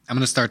I'm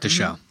going to start the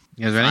show.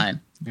 You guys ready?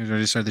 Fine. You guys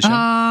ready to start the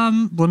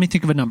show? Let me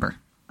think of a number.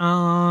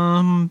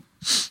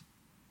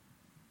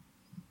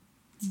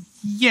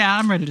 Yeah,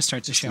 I'm ready to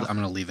start the show. I'm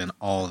going to leave in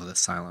all of the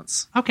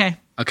silence. Okay.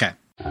 Okay.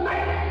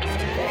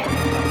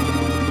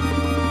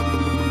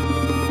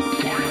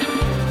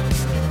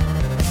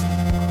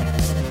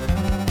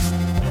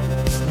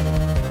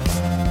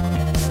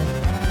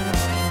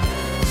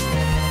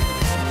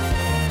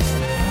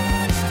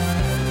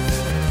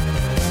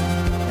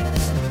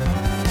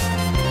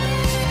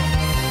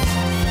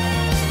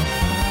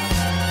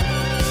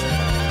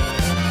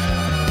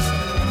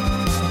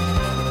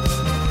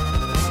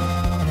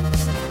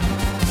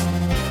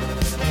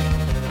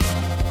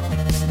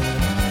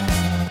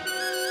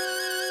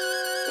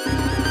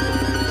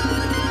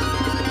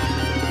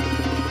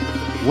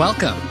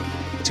 Welcome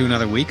to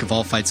another week of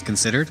All Fights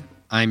Considered.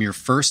 I'm your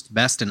first,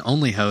 best, and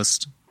only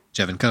host,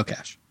 Jevin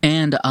Kokash.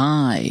 And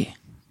I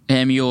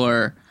am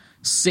your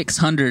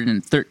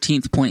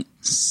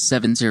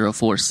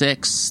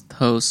 613.7046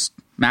 host,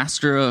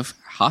 master of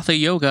Hatha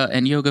Yoga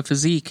and Yoga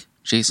Physique,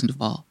 Jason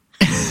Duvall.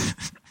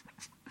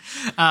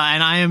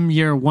 And I am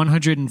your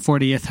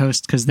 140th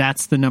host because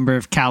that's the number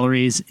of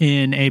calories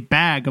in a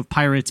bag of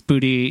Pirate's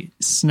Booty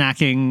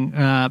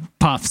snacking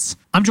puffs.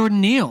 I'm Jordan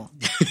Neal.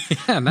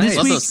 Yeah, nice.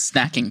 Also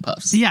snacking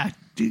puffs. Yeah,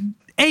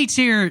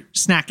 A-tier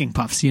snacking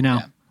puffs, you know.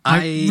 Yeah.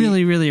 I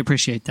really, really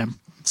appreciate them.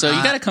 So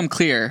you got to come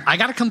clear. I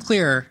got to come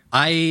clear.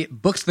 I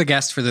booked the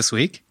guest for this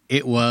week.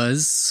 It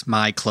was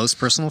my close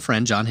personal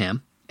friend, John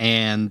Hamm,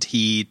 and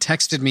he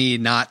texted me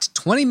not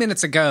 20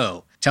 minutes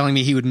ago telling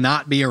me he would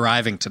not be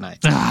arriving tonight.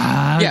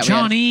 Yeah,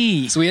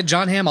 Johnny. So we had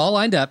John Hamm all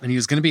lined up, and he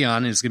was going to be on,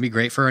 and it was going to be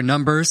great for our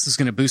numbers. It was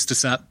going to boost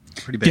us up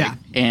pretty big. Yeah.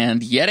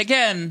 And yet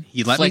again,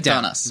 He let me flaked down.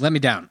 on us. He let me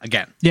down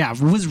again. Yeah,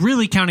 was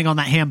really counting on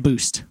that ham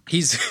boost.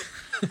 He's...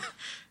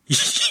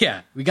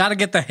 Yeah, we got to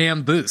get the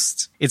Hamm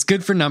boost. It's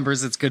good for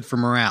numbers. It's good for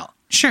morale.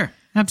 Sure,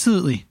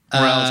 absolutely.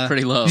 Morale is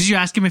pretty low. Did you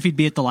ask him if he'd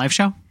be at the live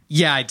show?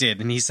 Yeah, I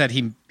did, and he said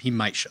he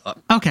might show up.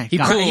 Okay,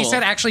 got it. He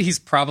said actually he's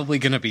probably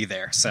going to be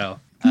there.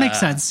 So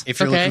Makes sense. If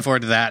you're Okay. looking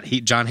forward to that,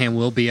 John Hamm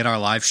will be at our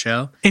live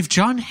show. If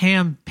John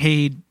Hamm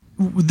paid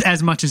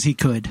as much as he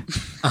could,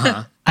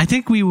 I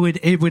think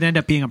it would end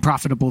up being a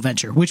profitable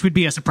venture, which would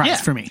be a surprise Yeah.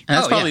 for me. And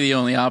that's Oh, probably yeah. the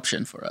only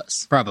option for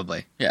us.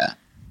 Probably. Yeah.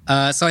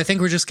 So I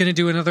think we're just going to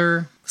do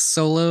another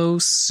solo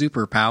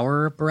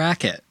superpower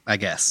bracket, I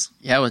guess.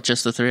 Yeah, with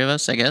just the three of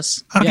us, I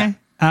guess. Okay.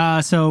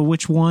 So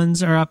which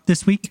ones are up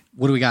this week?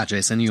 What do we got,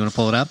 Jason? You want to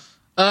pull it up?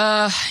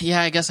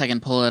 Yeah, I guess I can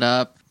pull it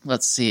up.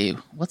 Let's see.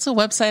 What's the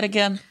website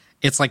again?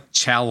 It's like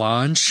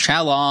challenge.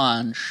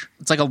 Challenge.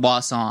 It's like a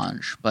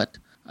losange, but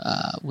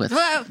with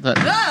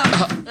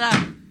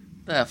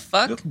the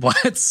fuck?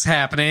 What's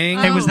happening?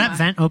 Hey, was that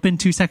vent open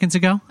 2 seconds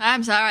ago?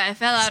 I'm sorry, I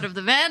fell out of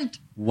the vent.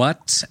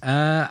 What?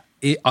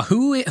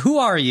 Who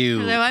are you?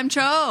 Hello, I'm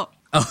Cho.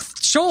 Oh,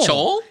 Joel.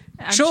 Joel?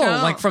 I'm Joel, Cho.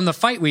 like from the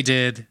fight we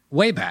did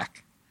way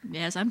back.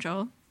 Yes, I'm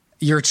Cho.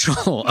 You're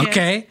Joel, Yes.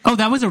 okay? Oh,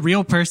 that was a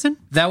real person?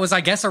 That was,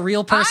 I guess, a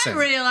real person. I'm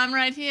real. I'm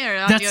right here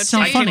on That's your so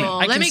table. funny. I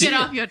Let can me see get it.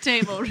 off your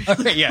table.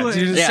 Okay, yeah, you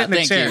just Yeah, sit in the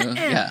thank chair. you.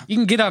 Yeah. You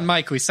can get on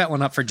mic. We set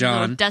one up for A little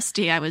John.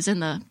 dusty. I was in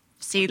the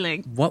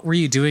ceiling. What were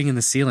you doing in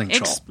the ceiling, Joel?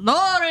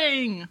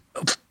 Exploring.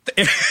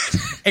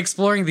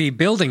 Exploring the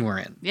building we're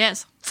in.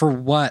 Yes, For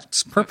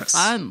what purpose?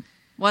 fun.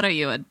 What are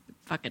you, a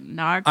fucking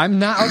narc? I'm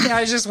not. Okay,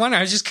 I was just wondering.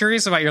 I was just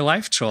curious about your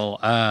life, Joel.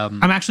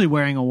 I'm actually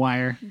wearing a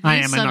wire. I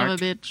You am a son narc.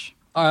 of a bitch.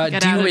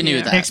 Get do out you of we knew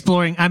here. that.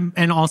 Exploring.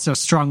 And also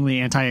strongly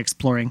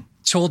anti-exploring.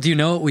 Joel, do you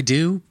know what we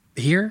do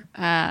here?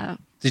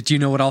 Did you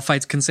know what All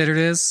Fights Considered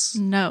is?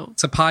 No.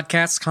 It's a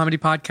podcast, comedy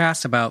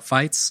podcast about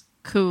fights.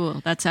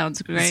 Cool. That sounds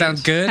great.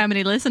 Sounds good. How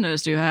many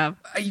listeners do you have?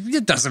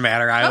 It doesn't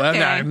matter. I'm Okay.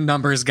 not a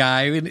numbers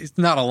guy. It's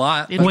not a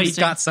lot, but we've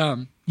Interesting. got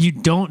some. You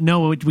don't know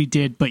what we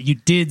did, but you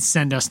did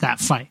send us that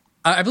fight.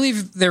 I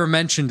believe they were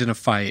mentioned in a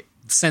fight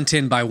sent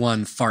in by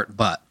one Fart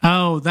Butt.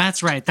 Oh,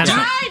 that's right. That's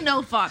right. I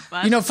know fart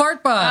butt. You know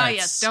Fart Butt. Ah,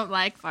 yes. Don't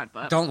like fart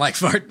butt. Don't like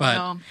Fart Butt.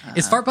 No.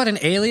 Is Fart Butt an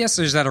alias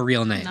or is that a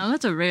real name? No,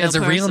 that's a real That's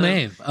a real person.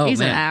 name. Oh, He's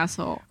man. an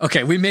asshole.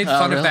 Okay, we made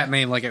fun really? of that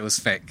name like it was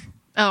fake.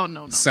 Oh,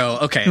 no. So,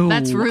 okay. Ooh,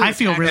 That's rude. I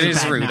feel really It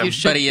is bad rude. now. You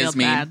should But he is feel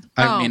mean. bad.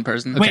 I'm Oh. a mean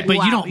person. Wait, but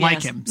Wow, you don't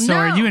like yes. him. So No.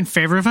 are you in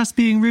favor of us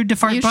being rude to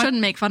Fart You Butt?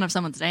 shouldn't make fun of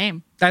someone's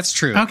name. That's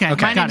true. Okay, My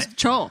got name's it.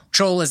 Joel.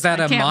 Joel, is that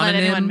I a can't let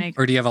anyone mononym make-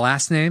 or do you have a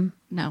last name?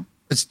 No.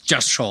 It's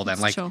just Joel then,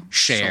 like Joel.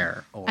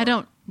 Cher. Or I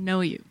don't know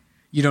you.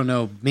 You don't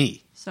know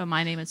me. So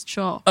my name is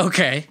Joel.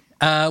 Okay.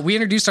 We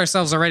introduced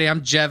ourselves already.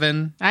 I'm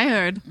Jevin. I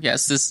heard.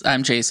 Yes,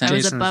 I'm Jason. I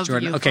was Jason's above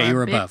Jordan. you Okay, for you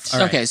were a bit. above.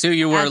 All right. Okay, so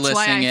you were That's why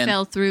listening I in.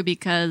 fell through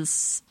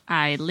because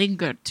I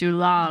lingered too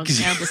long and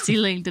the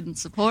ceiling didn't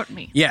support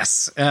me.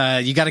 Yes.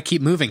 You got to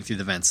keep moving through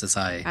the vents as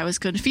I. I was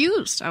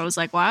confused. I was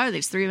like, why are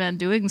these three men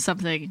doing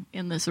something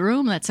in this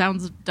room? That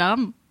sounds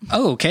dumb.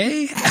 Oh,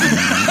 okay.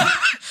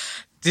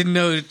 Didn't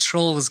know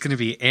Troll was going to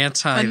be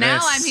anti But now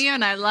this. I'm here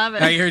and I love it.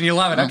 Now you're here and you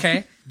love it.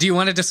 Okay. Do you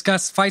want to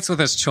discuss fights with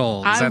us,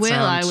 Troll? Does I that will,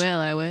 sound-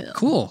 I will.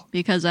 Cool.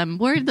 Because I'm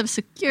worried the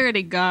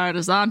security guard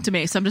is onto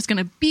me, so I'm just going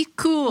to be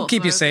cool.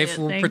 Keep for you a safe. bit.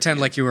 We'll Thank pretend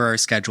you. like you were our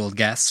scheduled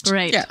guest.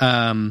 Great.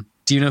 Yeah.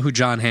 Do you know who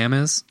John Hamm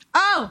is?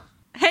 Oh,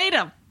 hate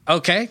him.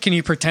 Okay, can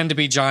you pretend to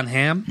be John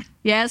Hamm?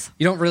 Yes.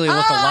 You don't really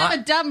look a lot. I'm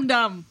a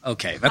dum-dum.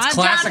 Okay, that's I'm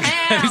classic. John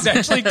Hamm. He's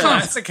actually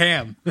classic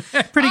Ham. Pretty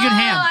good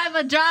ham. I'm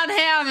a John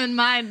Hamm,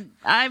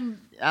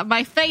 and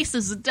my face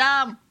is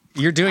dumb.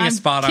 You're doing a I'm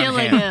spot on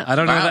killing Ham. it. I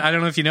don't know. Wow. I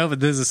don't know if you know, but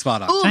this is a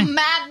spot on. Ooh, Dang.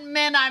 Mad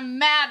Men, I'm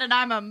mad, and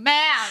I'm a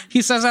man.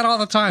 He says that all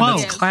the time. Whoa.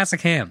 That's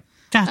classic Ham.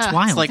 That's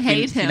wild. It's like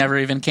Hate he him. never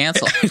even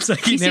canceled. It's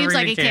like He never seems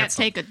like he even can't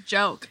canceled. take a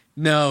joke.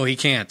 No, he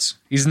can't.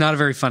 He's not a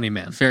very funny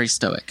man. Very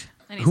stoic.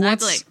 And he's Who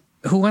ugly.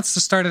 wants to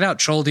start it out?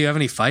 Joel, do you have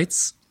any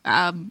fights? No,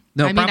 I mean,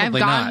 I've probably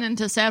gotten not.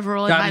 into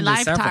several Gotten in my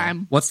into several.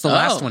 lifetime. What's the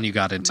last Oh. one you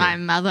got into? My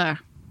mother.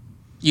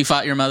 You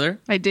fought your mother?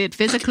 I did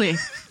physically.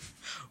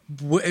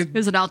 Wh- It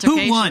was an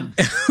altercation. Who won?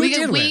 Who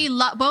did we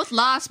win? both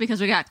lost because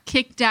we got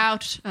kicked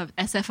out of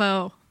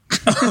SFO.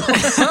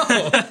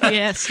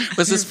 Yes.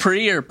 Was this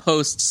pre or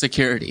post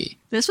security?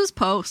 This was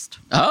post.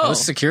 Oh, Oh,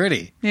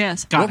 security.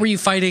 Yes. Got What it. were you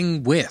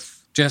fighting with?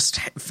 Just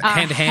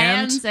hand to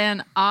hand? Hands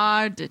and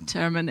our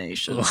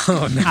determination.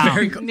 Oh, no,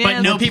 very cool. Yeah,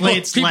 but no the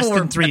plates less were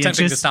than 3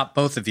 attempting inches. to stop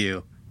both of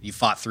you. You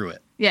fought through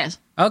it. Yes.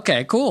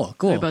 Okay, cool.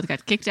 We both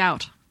got kicked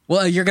out.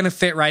 Well, you're going to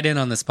fit right in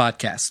on this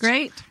podcast.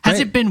 Great. Has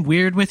Great. it been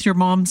weird with your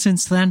mom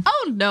since then?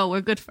 Oh, no,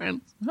 we're good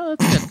friends. oh,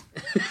 that's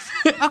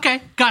good.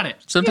 Okay, got it.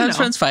 Sometimes You know.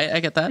 friends fight. I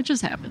get It that.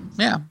 just happens.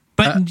 Yeah.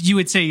 But you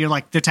would say you're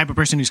like the type of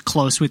person who's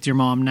close with your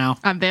mom now.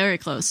 I'm very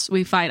close.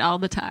 We fight all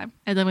the time.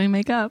 And then we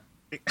make up.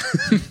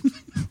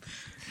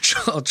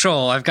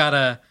 Joel, I've got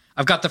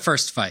the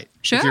first fight.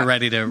 Sure. If you're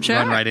ready to Sure.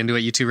 run right into it,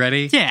 you two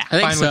ready? Yeah. I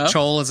think Fine so. with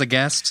Joel as a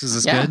guest. Is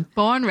this Yeah. good?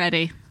 Born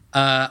ready.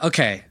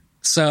 Okay.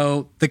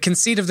 So the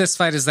conceit of this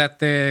fight is that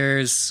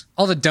there's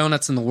all the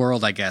donuts in the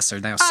world, I guess, are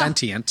now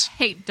sentient.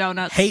 Hate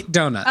donuts. Hate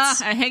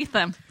donuts. I hate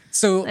them.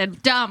 So They're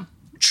dumb.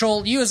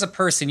 Joel, you as a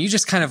person, you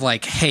just kind of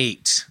like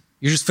hate.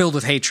 You're just filled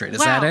with hatred. Is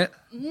Wow. that it?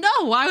 No,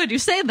 why would you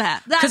say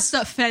that? That's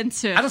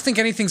offensive. I don't think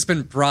anything's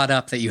been brought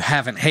up that you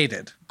haven't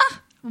hated.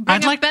 Bring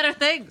I'd up like- better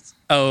things.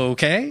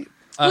 Okay.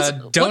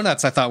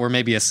 Donuts, I thought, were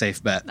maybe a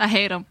safe bet. I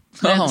hate them.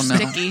 Oh, no.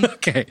 Sticky.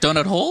 Okay.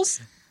 Donut holes?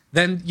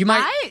 Then you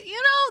might.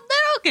 They're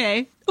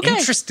okay.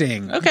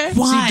 Interesting. Okay. So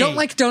Why? you don't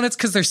like donuts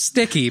because they're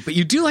sticky, but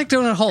you do like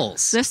donut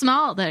holes. They're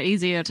small. They're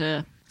easier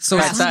to. So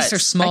Right as long as size. they're I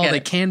small, get they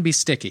it. can be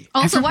sticky.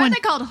 Also, why are Everyone- they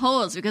called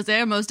holes? Because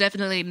they're most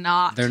definitely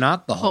not. They're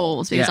not the hole.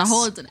 holes. Because Yes. a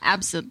hole is an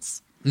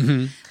absence.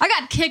 Mm-hmm. I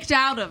got kicked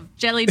out of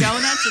Jelly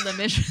Donuts in the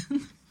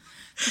mission.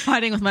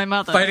 Fighting with my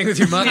mother. Fighting with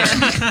your mother.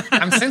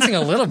 I'm sensing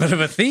a little bit of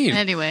a theme.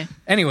 Anyway,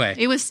 Anyway,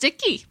 it was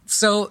sticky.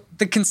 so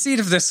the conceit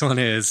of this one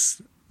is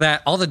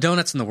that all the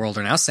donuts in the world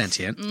are now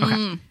sentient.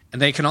 Okay.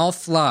 And they can all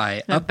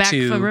fly They're up back for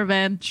to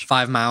revenge.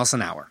 5 miles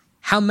an hour.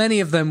 How many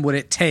of them would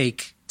it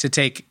take to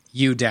take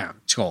you down?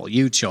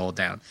 Joel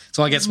down.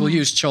 So I guess we'll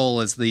use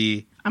Joel as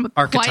the I'm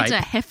archetype. quite a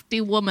hefty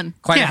woman.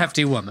 Quite a Yeah.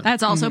 hefty woman.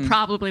 That's also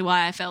probably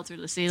why I fell through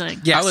the ceiling.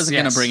 Yes, I wasn't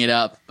going yes. to bring it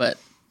up, but.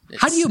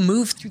 How do you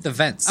move through the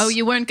vents? Oh,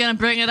 you weren't going to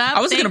bring it up? I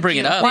wasn't going to Thank bring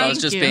it you. up. I was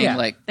Thank just you. being Yeah.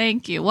 like,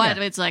 Thank you. What?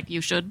 Yeah. It's like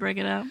you should bring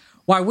it up.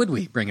 Why would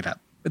we bring it up?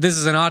 This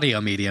is an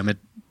audio medium. It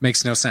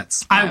makes no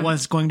sense. I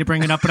was going to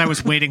bring it up, but I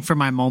was waiting for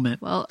my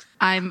moment. Well,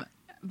 I'm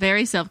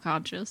very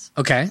self-conscious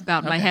Okay.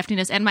 about my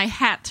heftiness and my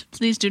hat.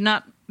 Please do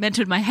not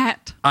mention my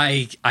hat.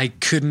 I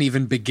couldn't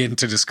even begin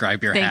to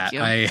describe your Thank hat.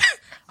 you.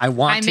 I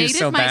want I to made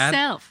so it bad,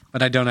 myself.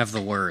 but I don't have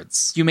the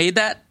words. you made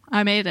that?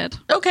 I made it.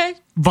 Okay.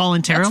 That's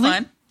Voluntarily?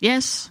 fine.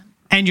 Yes.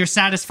 And you're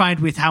satisfied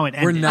with how it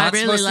ended. We're not I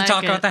really supposed like to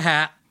talk it. about the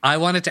hat. I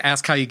wanted to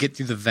ask how you get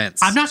through the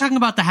vents. I'm not talking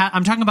about the hat.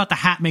 I'm talking about the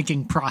hat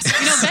making process.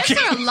 You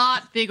know, vents are a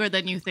lot bigger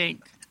than you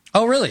think.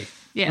 Oh, really?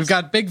 Yes. We've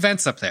got big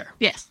vents up there.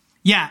 Yes.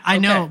 Yeah, I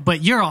know, Okay.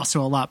 but you're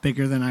also a lot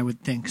bigger than I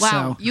would think.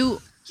 Wow.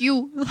 So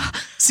You.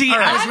 see,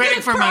 I was I'm waiting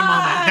gonna for my cry.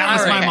 moment. That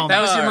was All my right, moment.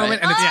 that was your All right.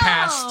 moment, and it's Oh.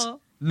 past.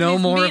 No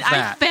These more mean- of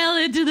that. I fell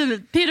into the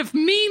pit of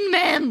mean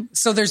men.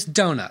 So there's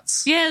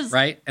donuts. Yes.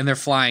 Right? And they're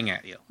flying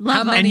at you. Love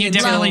How them. many and you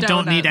until- definitely Love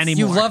don't need donuts. any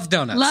You more. love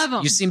donuts. Love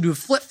 'em. You seem to have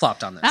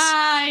flip-flopped on this.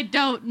 I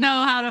don't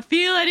know how to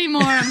feel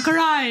anymore. I'm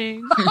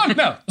crying. Oh,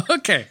 no.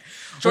 Okay.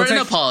 Jordan,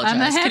 We'll take- apologize.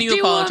 I'm a Can you hefty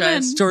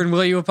apologize? woman. Jordan,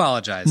 will you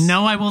apologize?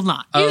 No, I will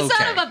not. You Okay.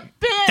 son of a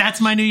bitch.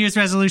 That's my New Year's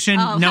resolution.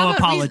 Oh, no how about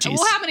apologies.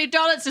 Well, how many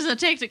donuts does it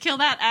take to kill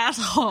that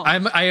asshole?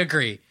 I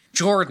agree.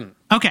 Jordan.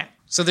 Okay.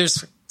 So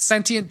there's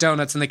sentient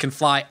donuts, and they can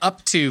fly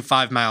up to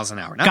 5 miles an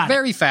hour. Not Got it.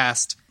 very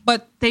fast,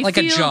 but They like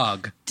a feel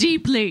jog.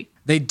 deeply.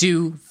 They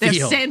do They're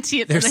feel.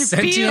 sentient. They're They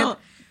sentient. feel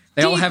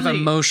They all have deeply.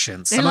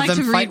 emotions. They Some like of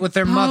them to fight read with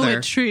their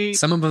poetry. mother.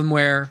 Some of them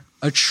wear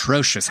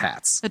atrocious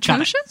hats.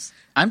 Atrocious?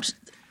 I'm just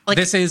like,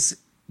 This is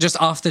just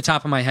off the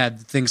top of my head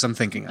things I'm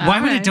thinking of. Why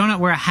would a right. donut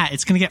wear a hat?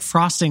 It's going to get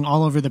frosting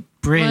all over the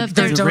bridge. Well, if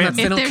They're They're donuts. rim.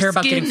 They If don't their care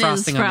about getting skin is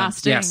frosting on them.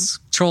 frosting. Yes.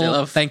 They Troll,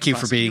 love thank you for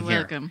frosting. being You're here.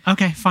 welcome.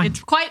 Okay, fine. It's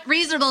quite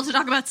reasonable to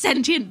talk about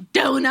sentient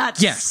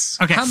donuts. Yes.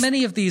 Okay. How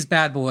many of these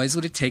bad boys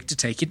would it take to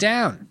take you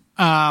down?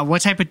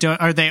 What type of donut?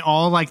 Are they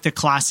all like the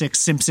classic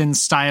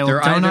Simpsons style They're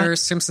donut? either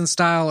Simpson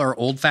style or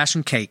old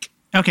fashioned cake.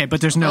 Okay,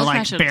 but there's no like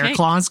Old-fashioned bear cake.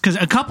 claws because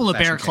a couple of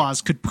bear Old-fashioned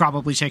claws could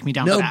probably take me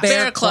down. No fast.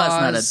 bear Bear Claw's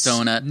not a claws,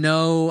 donut.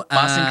 No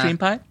Boston cream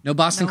pie? No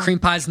Boston cream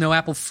pies. No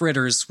apple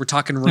fritters. We're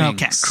talking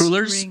rings. Okay.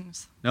 Crullers?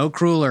 Rings. No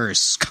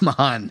crullers. Come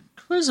on.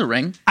 There's a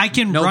ring. I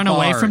can No run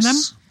away from them.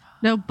 bars.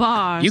 No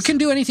bars. You can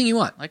do anything you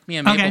want. Like me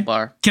a Maple Okay.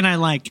 bar. Can I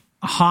like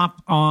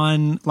hop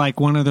on like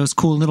one of those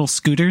cool little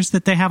scooters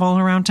that they have all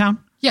around town?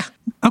 Yeah.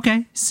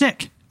 Okay,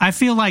 sick. I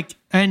feel like,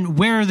 and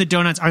where are the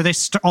donuts? Are they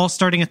all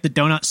starting at the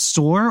donut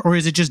store, or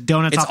is it just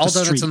donuts It's off all the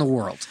donuts street? in the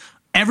world.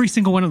 Every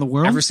single one in the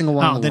world? Every single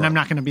one in the then I'm world.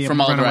 not going to be able From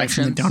to all run away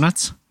from the directions?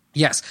 donuts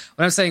Yes.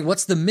 But I'm saying,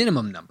 what's the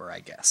minimum number, I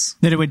guess?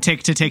 that it would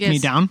take to take me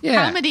Yes. down.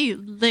 Yeah. How many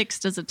licks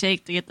does it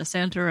take to get the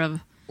center of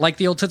Like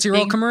the old Tootsie Roll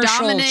being commercial.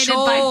 dominated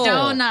by Joel.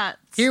 donuts?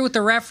 Here with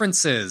the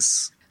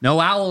references. No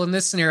owl in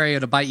this scenario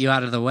to bite you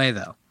out of the way,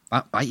 though.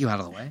 Bite you out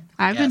of the way?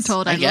 I've been Yes.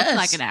 told I look guess.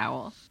 like an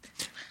owl.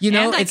 You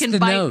know, And I it's can the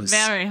bite nose.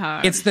 very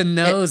hard. It's the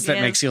nose that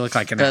Yes. makes you look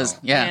like an Does owl.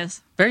 yeah. Yes.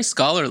 Very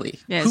scholarly.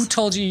 Yes. Who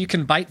told you you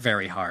can bite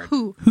very hard?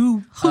 Who?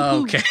 Who?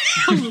 Oh, okay.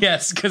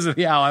 Yes, because of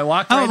the owl. I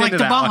walked Oh, right like into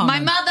the that bomb. one. My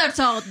mother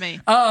told me.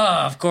 Oh,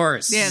 of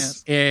course.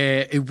 Yes.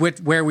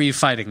 Where were you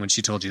fighting when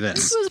she told you This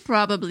this? was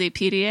probably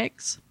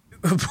PDX,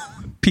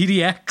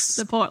 PDX?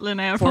 the Portland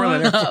Airport.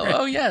 Portland Airport.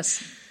 Oh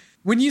yes.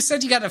 When you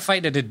said you got in a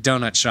fight at a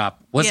donut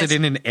shop, was Yes. it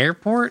in an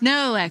airport?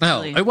 No,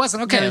 actually. No, it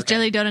wasn't. Okay, There was okay.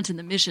 Jelly Donuts in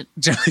the Mission.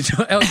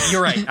 Oh,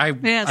 you're right.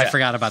 Yes. I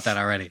forgot about that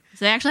already.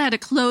 So they actually had to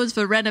close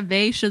for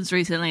renovations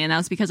recently, and that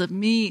was because of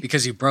me.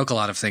 Because you broke a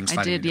lot of things I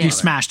fighting did, each yeah. You other.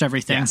 smashed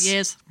everything. Yes.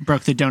 Yes.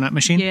 Broke the donut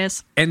machine.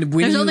 Yes. And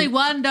when There's you, only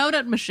one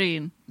donut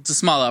machine, It's a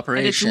small and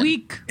operation. it's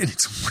weak and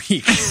it's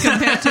weak.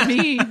 compared to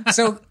me.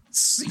 So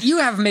you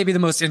have maybe the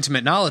most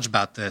intimate knowledge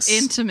about this.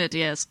 Intimate,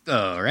 yes.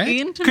 Oh, right?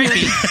 Intimate.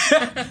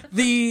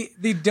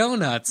 The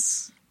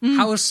donuts, Mm.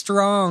 how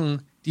strong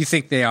do you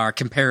think they are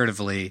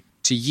comparatively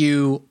to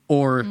you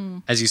or,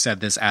 Mm. as you said,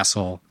 this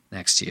asshole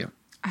next to you?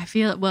 I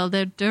feel, well,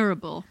 they're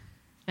durable,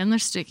 and they're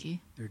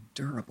sticky. They're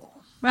durable.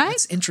 Right?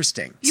 That's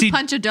interesting. You See-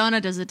 punch a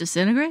donut, does it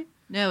disintegrate?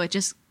 No, it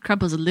just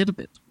crumbles a little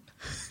bit.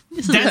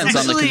 Just a That's Depends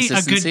on the actually a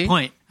consistency. good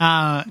point.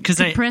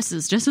 Because I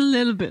presses just a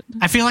little bit.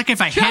 feel like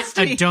if I Trust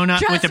hit me. a donut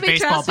Trust with a me,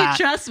 baseball trust bat. Me,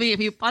 trust me, if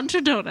you punch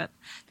a donut,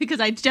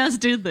 because I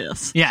just did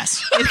this,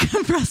 Yes. it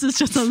compresses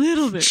just a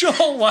little bit.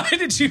 Joel, why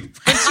did you punch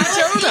a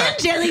I was donut?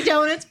 in Jelly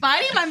Donuts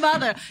fighting my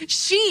mother.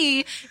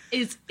 She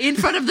is in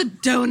front of the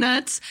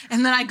donuts,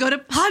 and then I go to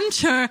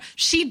punch her.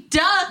 She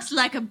ducks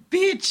like a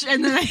bitch,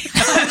 and then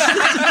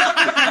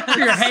I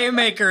Your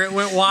haymaker, it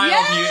went wild.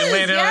 Yes, you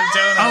landed yes.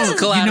 on a donut. Oh, you know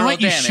collateral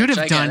what you damage, should have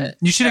I get done? it.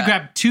 You should have Yeah.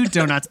 grabbed 2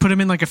 donuts, put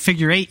them in like a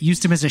figure 8,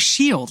 used them as a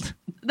shield.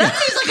 that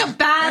seems like a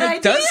bad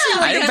idea. does seem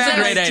like I think a it's a bad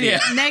great idea.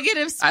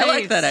 Negative space. I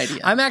like that idea.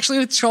 I'm actually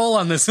with Joel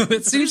on this one.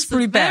 It seems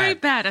pretty Very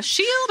bad. bad. A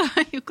shield?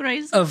 Are you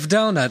crazy? Of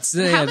donuts.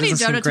 Yeah, How it many doesn't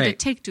seem donuts would great. it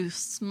take to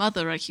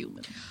smother a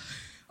human?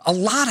 A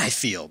lot, I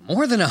feel.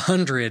 More than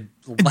 100.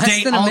 Less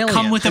They than a all million.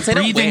 come with a They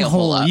don't weigh breathing a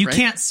whole hole. lot, You right?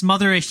 can't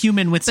smother a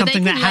human with But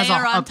something they that can has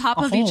layer a on top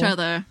a of each hole.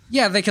 other.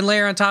 Yeah, they can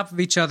layer on top of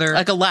each other.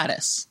 Like a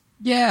lattice.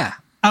 Yeah.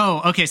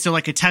 Oh, okay. So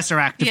like a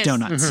tesseract of Yes.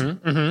 donuts.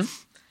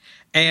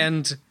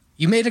 And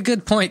you made a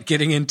good point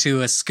getting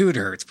into a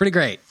scooter. It's pretty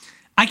great.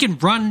 I can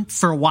run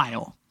for a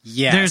while.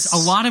 Yes. There's a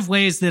lot of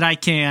ways that I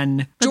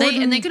can. But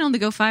Jordan- they can only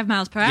go 5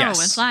 miles per hour Yes.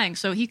 when flying,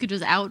 so he could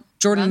just out.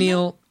 Jordan run them.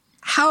 Neal,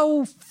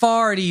 how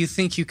far do you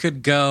think you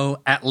could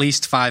go at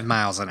least 5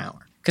 miles an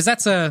hour? Because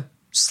that's a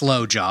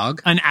slow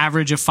jog. An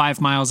average of 5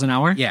 miles an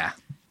hour. Yeah.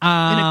 in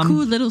a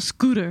cool little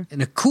scooter.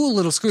 In a cool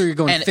little scooter, you're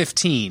going And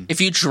 15. If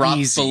you drop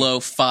Easy. below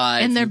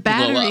 5, And their you blow up.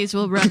 batteries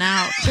will run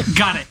out.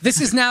 Got it. This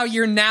is now,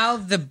 you're now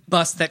the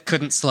bus that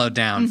couldn't slow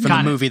down from Got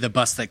the it. movie The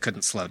Bus That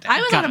Couldn't Slow Down. I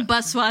was Got on a it.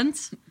 bus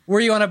once. Were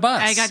you on a bus?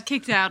 I got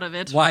kicked out of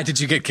it. Why did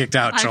you get kicked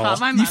out, I Joel? fought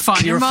my You mother.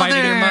 fought You your were mother.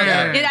 fighting your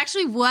mother. It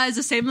actually was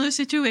a similar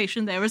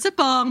situation. There was a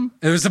bomb.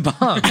 It was a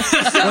bomb.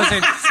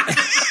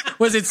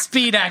 was it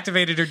speed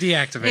activated or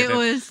deactivated? It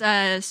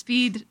was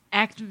speed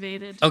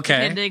activated. Okay.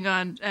 Depending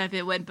on if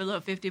it went below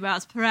 50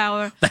 miles per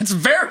hour. That's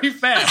very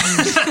fast.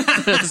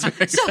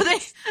 So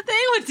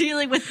they were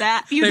dealing with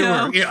that, you They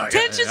know. were, yeah,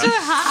 Tensions yeah.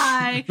 are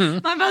high.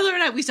 My mother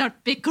and I, we start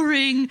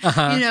bickering.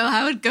 You know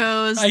how it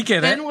goes. I get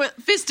it. Then we're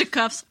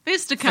fisticuffs.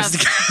 Fisticuffs,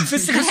 And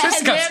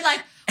fisticuffs. they're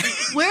like,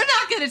 we're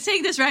not going to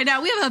take this right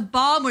now. We have a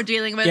bomb we're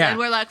dealing with. Yeah. And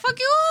we're like, fuck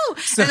you.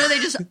 And then they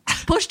just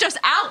pushed us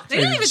out. They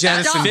didn't even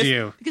jettisoned stop.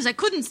 you. Because I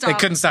couldn't stop. They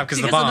couldn't stop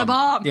because of the of the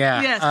bomb. bomb.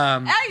 Yeah, Yes.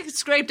 I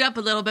scraped up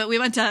a little bit. We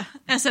went to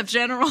SF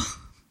General.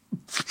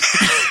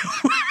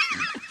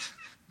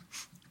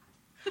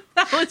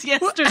 That was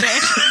yesterday.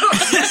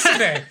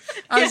 Yesterday.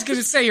 I was going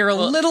to say, you're a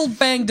little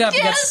banged up. You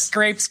got Yes.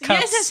 scrapes,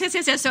 cuts.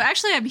 Yes. So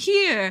actually, I'm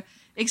here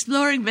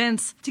exploring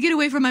vents to get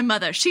away from my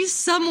mother. She's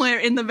somewhere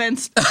in the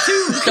vents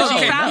too.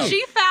 Okay,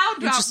 She found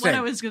out Interesting. what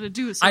I was going to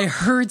do. So I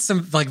heard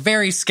some like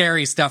very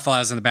scary stuff while I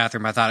was in the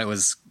bathroom. I thought it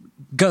was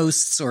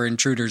ghosts or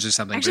intruders or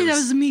something. but actually, it that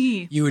was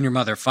me. you and your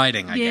mother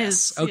fighting, I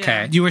Yes, guess.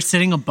 Okay. yeah. You were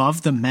sitting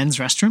above the men's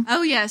restroom.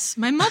 Oh yes,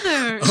 my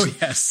mother. Oh,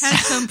 yes.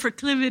 has some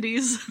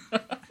proclivities.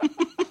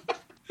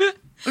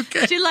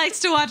 Okay. She likes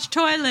to watch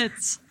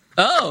toilets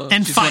Oh,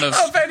 And she's fight. one of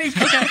Of any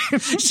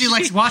kind. She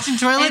likes watching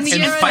toilets.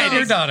 And urinals. fight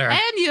your daughter.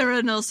 and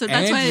urinals. So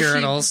that's And why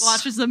urinals. she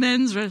watches the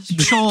men's restroom.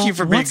 Joel, Thank you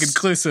for being what's,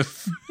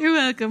 inclusive. You're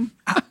welcome.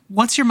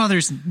 what's your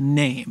mother's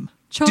name?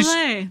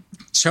 Chole.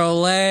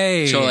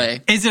 Chole.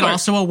 Chole. Is it Or-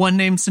 also a one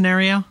name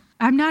scenario?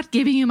 I'm not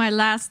giving you my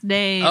last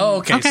name. Oh,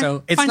 okay. Okay,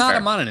 So it's fine. not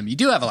Fair. a mononym. You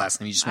do have a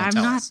last name. You just won't I'm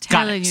tell not us. Got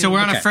telling it. you. So we're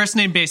on a Okay. first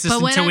name basis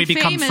but when until we I'm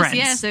become famous, friends.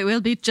 yes, it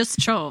will be just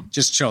Cho.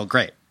 Just chill.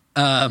 Great.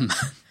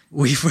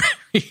 We really.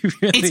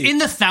 It's in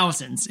the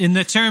thousands. In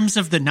the terms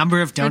of the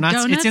number of donuts,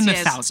 it's donuts, in the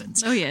yes.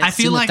 thousands. Oh, yes. I It's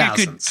feel in the like I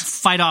could thousands.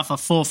 fight off a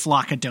full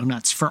flock of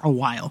donuts for a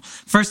while.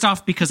 First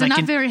off, because They're I not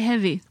can. very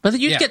heavy. But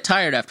you'd Yeah. get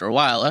tired after a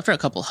while. After a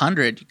couple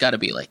hundred, you got to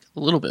be like a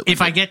little bit.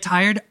 If I get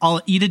tired,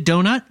 I'll eat a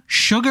donut.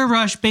 Sugar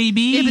rush,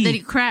 baby. Yeah, but then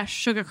you crash,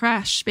 sugar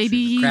crash,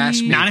 baby. Sugar crash,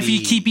 Not if you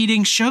baby. keep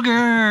eating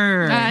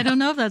sugar. I don't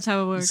know if that's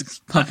how it works.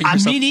 pumping I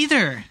yourself. mean,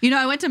 either. You know,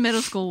 I went to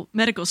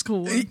medical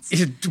school. Once.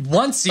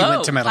 Once you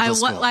went to medical I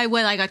school.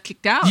 when I got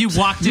kicked out. You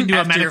walked into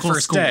a After your medical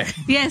first school. day.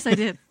 Yes, I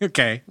did.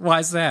 Okay. Why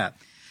is that?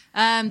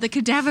 The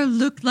cadaver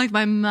looked like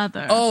my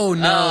mother. Oh,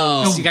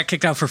 no. So you got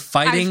kicked out for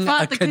fighting I a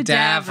fought the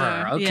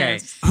cadaver. Okay.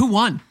 Yes, Who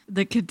won?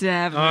 the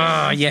cadaver.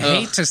 Oh, you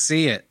hate to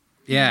see it.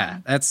 Yeah.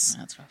 That's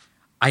That's rough.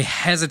 I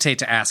hesitate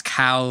to ask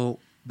how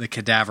the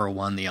cadaver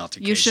won the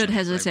altercation. You should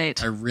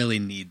hesitate. I really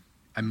need.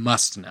 I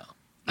must know.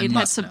 I it had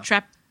must some know.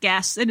 trap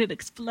gas and it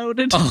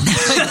exploded.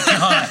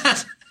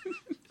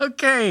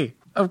 Okay,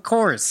 of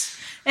course.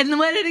 And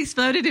when it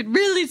exploded, it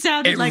really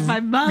sounded like my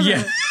mother.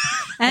 Yeah.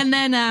 And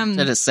then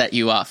That has set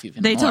you off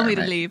even they more, told me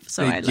to right? leave,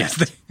 so I left. Yes,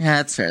 Yeah,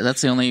 that's fair.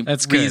 That's the only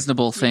That's good.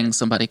 reasonable thing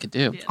somebody could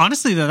do.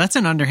 Honestly, though, that's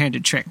an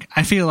underhanded trick.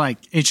 I feel like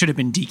it should have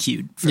been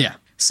DQ'd. yeah.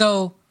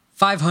 So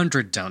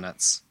 500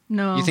 donuts.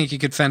 No. You think you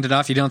could fend it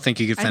off? You don't think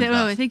you could fend it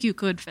I off? think you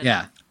could fit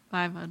Yeah.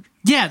 500.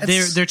 Yeah,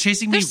 It's- they're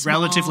chasing me they're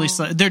relatively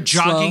small. slow. They're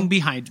jogging Slow.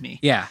 behind me.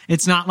 Yeah.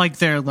 It's not like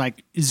they're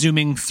like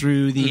zooming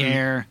through the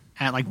air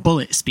at like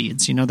bullet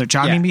speeds. You know, they're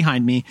jogging Yeah.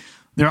 behind me.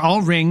 They're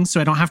all rings, so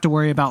I don't have to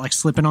worry about like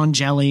slipping on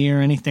jelly or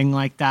anything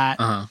like that.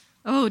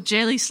 Oh,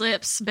 jelly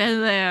slips.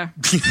 Been there.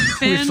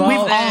 Been We've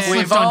all there.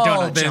 slipped on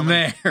donut been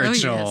jelly. there, Oh,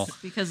 Joel. yes.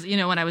 Because, you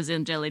know, when I was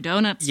in Jelly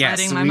Donuts Yes,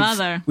 fighting my we've-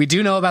 mother, We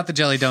do know about the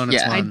jelly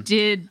donuts Yeah. one. I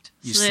did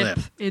You slip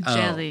slip in Oh,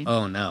 jelly.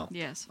 Oh no.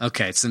 Yes.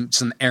 Okay, some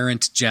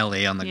errant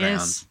jelly on the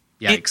Yes.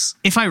 ground. Yikes.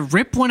 If I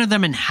rip one of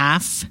them in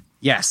half,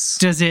 Yes.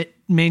 does it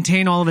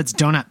maintain all of its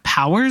donut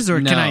powers,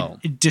 or can I No.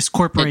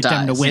 discorporate It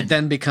them to does. win? It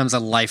then becomes a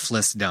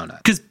lifeless donut.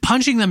 Because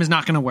punching them is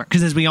not going to work.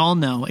 Because as we all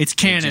know, it's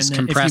canon just that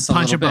if you compress a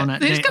punch a little bit. donut,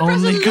 They they just compress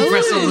only a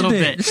compress a little little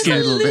bit. bit. Just a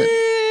little bit.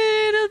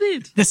 Little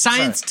bit. The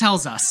science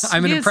tells us.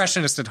 I'm an Yes.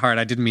 impressionist at heart.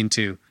 I didn't mean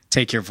to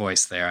take your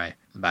voice there.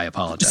 I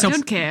apologize. So-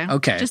 Don't care.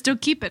 Okay. Just don't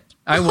keep it.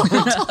 I won't.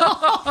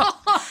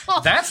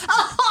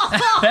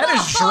 That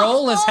is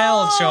droll as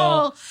hell,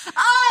 Joel.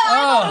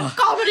 I'm on a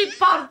comedy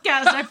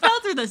podcast. I fell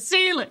through the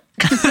ceiling.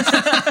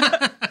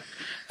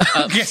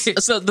 Okay.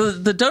 So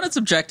the donut's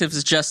objective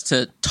is just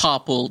to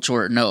topple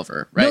Jordan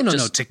over, right? No,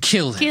 Just to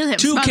kill him. Kill him.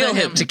 To smother kill him.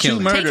 him. To kill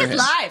him. murder Take him. his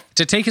life.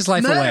 To take his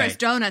life away. Murderous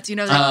donuts. You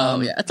know that. Oh,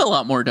 yeah. That's a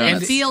lot more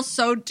donuts. Feel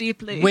so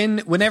deeply.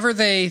 Whenever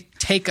they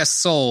take a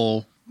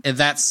soul,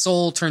 that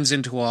soul turns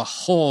into a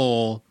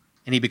hole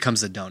and he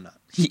becomes a donut.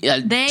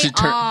 They to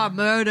turn- are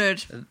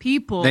murdered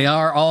people. They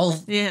are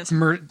all Yes.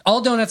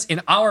 all donuts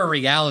in our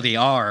reality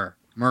are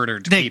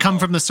murdered They people. come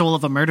from the soul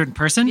of a murdered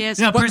person? Yes.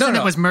 A Well, person no.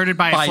 that was murdered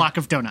by By- a flock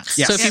of donuts.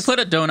 Yes. So if you put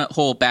a donut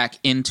hole back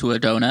into a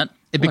donut,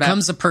 It what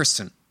becomes a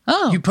person.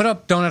 Oh. You put a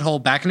donut hole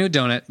back into a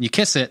donut, and you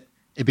kiss it,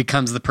 it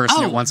becomes the person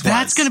Oh, it once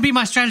that's was. going to be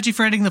my strategy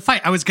for ending the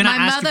fight. I was going to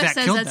My ask if mother that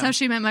says killed that's them. how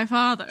she met my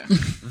father.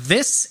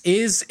 This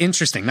is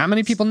interesting. Not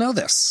many people know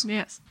this.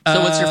 Yes.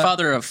 So was your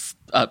father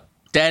a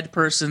dead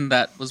person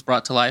that was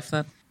brought to life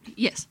then?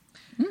 Yes.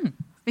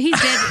 But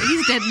he's dead.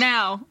 He's dead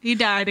now. He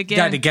died again.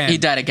 Died again. He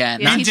died again.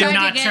 Yeah, he did tried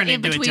not to get turn in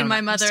into a between donut my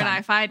this mother and time.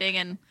 I fighting,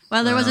 and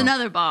well, there was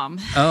another bomb.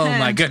 Oh,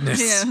 my And-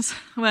 goodness. Yes.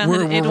 Well, Were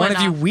it one went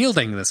of you off.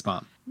 wielding this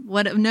bomb?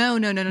 What? No.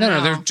 No,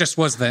 there just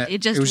was that. It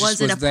just was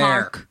in a there.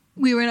 park.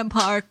 We were in a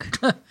park,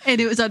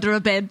 and it was under a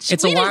bench.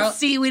 It's a we wild- didn't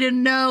see. We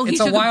didn't know. It's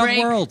he a took wild break.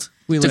 world.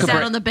 We Took live a Sat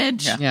break. on the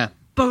bench. Yeah. Yeah.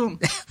 Boom.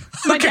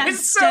 My Okay,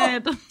 dad's so-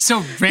 dead.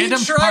 So random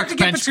He tried park to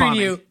get bench between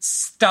bombing. you,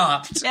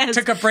 stopped, Yes.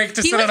 took a break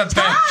to He sit on a was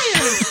bench.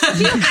 tired.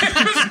 He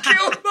was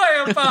killed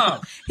by a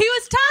bomb. He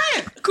was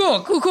tired.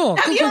 Cool.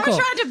 Have you ever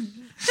tried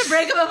to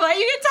break up a fight?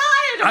 You get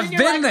tired. And I've then you're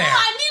been like, there. Oh,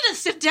 I need to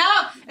sit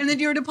down. And then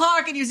you're in a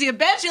park and you see a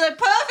bench. You're like,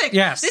 perfect.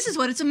 Yes. This is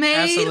what it's made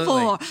Absolutely.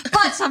 for.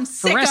 But some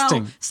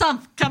resting. sicko,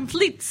 some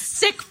complete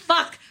sick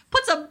fuck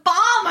puts a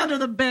bomb under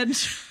the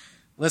bench.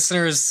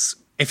 Listeners,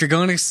 if you're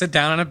going to sit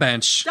down on a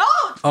bench, Don't.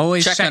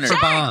 always Check check under. for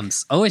Check.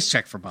 bombs. Always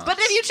check for bombs. But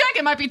if you check,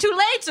 it might be too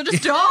late. So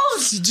just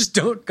don't. Just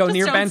don't go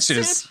near don't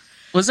benches. sit.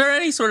 Was there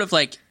any sort of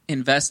like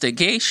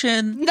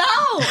investigation? No.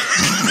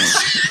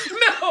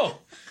 No.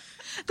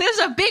 There's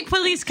a big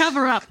police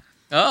cover up.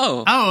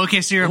 Oh. Oh,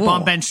 okay, so you're a Ooh.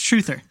 bomb bench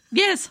truther.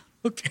 Yes.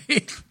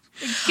 Okay.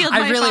 Killed I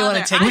my really father.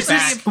 wanna take I it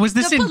back. believe Was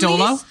this the in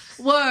Dolo? police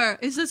Were.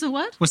 Is this a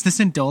what? Was this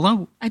in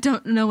Dolo? I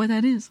don't know what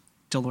that is.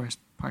 Dolores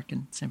Park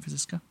in San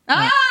Francisco?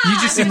 Ah, you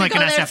just seem I'm like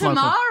an gonna go SF there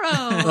local.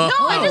 tomorrow.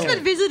 No, I've just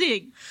been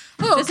visiting.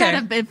 Oh, Just okay.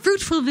 had a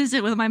fruitful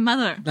visit with my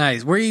mother.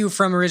 Nice. Where are you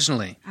from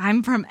originally?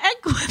 I'm from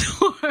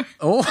Ecuador.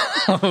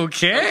 Oh,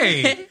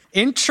 okay.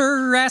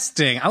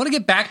 Interesting. I want to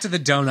get back to the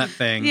donut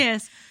thing.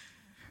 Yes.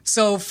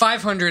 So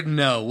 500,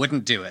 no,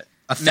 wouldn't do it.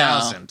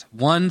 1,000.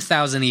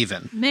 1,000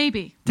 even.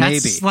 Maybe.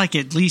 That's Maybe. like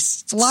at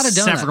least a lot of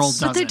donuts. several But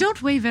dozen. But they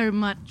don't weigh very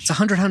much. It's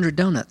 100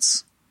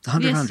 donuts. It's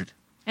 100.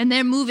 And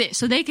they're moving,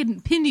 so they can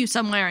pin you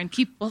somewhere and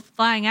keep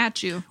flying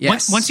at you.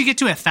 Yes. Once you get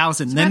to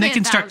 1,000, then probably they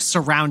can start 1,000.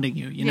 surrounding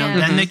you. You know, Yeah.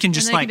 then they can And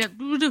just they like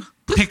can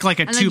pick like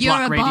a and then you're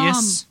 2-block a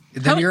radius.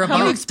 Then you're a How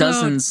many bomb. explode.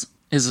 dozens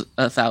is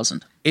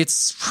 1,000?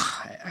 It's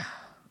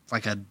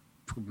like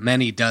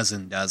many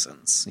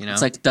dozens, you know?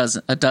 It's like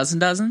a dozen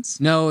dozens?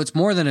 No, it's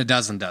more than a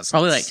dozen dozens.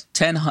 Probably like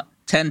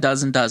 10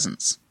 dozen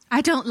dozens.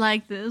 I don't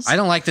like this. I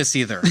don't like this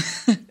either.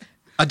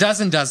 A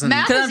dozen.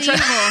 Math I'm is trying-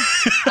 evil.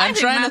 I think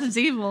trying to- math is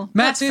evil.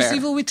 Matt That's is fair.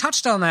 evil. We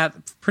touched on that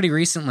pretty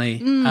recently.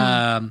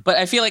 But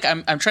I feel like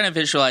I'm trying to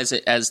visualize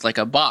it as like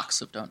a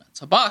box of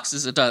donuts. A box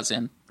is a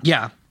dozen.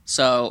 Yeah.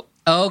 So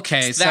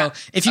Okay, so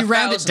that- if you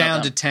round it 1,000 down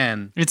of to them.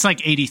 10, It's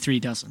like 83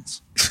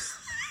 dozens.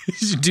 you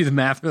should do the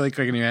math really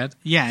quick in your head.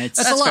 Yeah, it's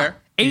That's a lot. fair.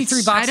 83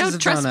 It's- boxes I don't of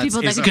trust donuts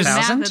people that is can do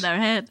math 1,000. in their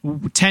head.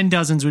 10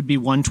 dozens would be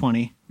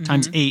 120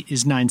 times 8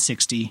 is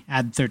 960.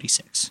 Add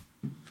 36.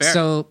 fair.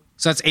 So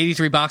that's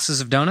 83 boxes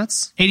of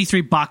donuts?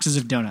 83 boxes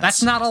of donuts.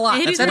 That's not a lot.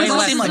 That's 83 way less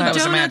boxes than I of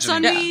was donuts on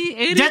imagining. me.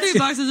 83 That's-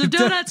 boxes of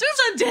donuts.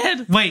 Oops, I'm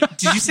dead. Wait,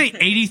 did you say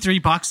 83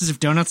 boxes of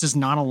donuts is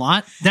not a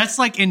lot? That's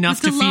like enough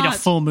It's to a feed a lot.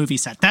 full movie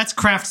set. That's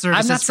craft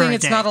services I'm not for saying a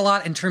it's day. not a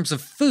lot in terms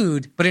of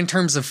food, but in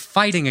terms of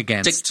fighting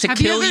against. to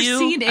Have you kill ever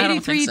seen I don't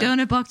 83 think so.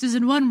 donut boxes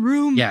in one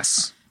room?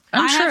 Yes.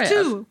 I'm I sure have I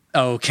have. too.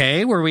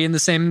 Okay, were we in the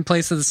same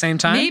place at the same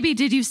time? Maybe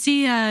did you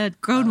see a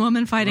grown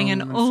woman fighting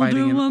an older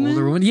Fighting an woman?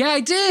 older woman? Yeah,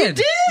 I did.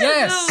 Did?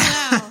 Yes.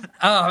 Oh,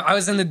 wow. I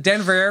was in the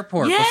Denver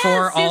airport Yes,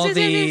 before all yes,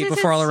 the yes, yes,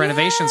 before all the yes,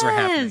 renovations were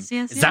happening.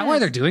 yes, Is that why yes.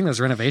 they're doing those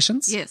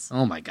renovations? Yes.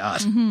 Oh my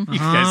god, you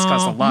guys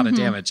caused a lot of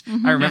damage.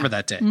 I remember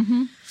that day.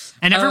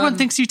 And everyone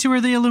thinks you two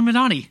are the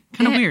Illuminati.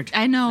 Kind of Yeah, weird.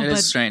 I know, It but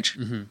is strange.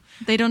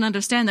 they don't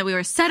understand that we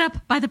were set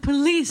up by the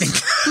police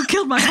who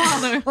killed my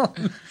father.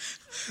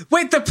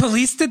 Wait, the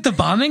police did the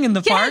bombing in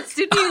the park? Yes,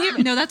 didn't you hear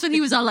me? No, that's when he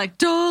was all like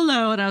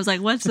Dolo, and I was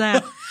like, "What's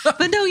that?"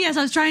 But no, yes,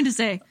 I was trying to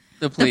say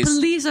The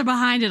police. are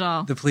behind it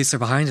all, The police are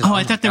behind it. Oh,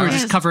 I thought they were God.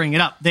 just covering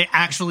it up. They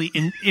actually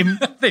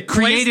They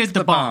created placed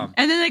the bomb.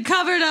 and then they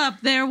covered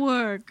up their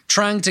work.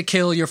 trying to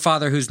kill your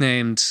father, who's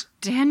named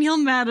Daniel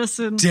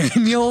Madison.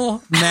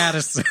 Daniel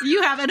Madison.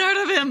 You haven't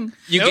heard of him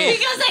You gave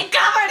because they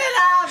covered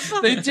it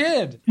up. They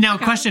did. Now,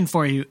 question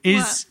for you.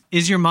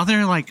 Is your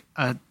mother like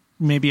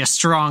maybe a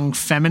strong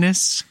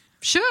feminist?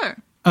 Sure.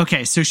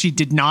 Okay, so she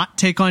did not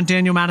take on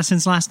Daniel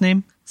Madison's last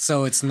name?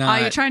 So it's not.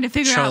 Are you trying to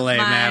figure out Chole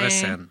my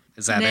Madison?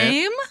 Is that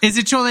name? Is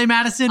it Chole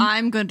Madison?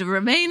 I'm going to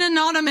remain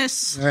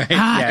anonymous. it? Right.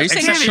 Ah, yeah. Are you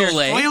saying damn it, you're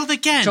Chole? foiled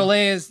again.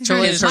 Chole is her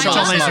is her My Chole's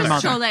mother's her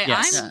mother. mother. Chole.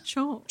 Yes. I'm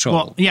Chole. Chole.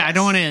 Well, yeah, I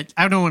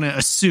don't want to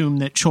assume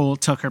that Chol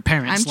took her I'm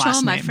parents' Chole.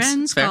 last My names.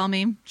 friends Fair. call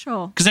me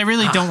Chole. Because I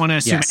really don't want to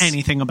assume yes.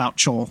 anything about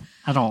Chol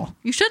at all.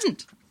 You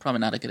shouldn't. Probably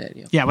not a good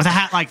idea. Yeah, with a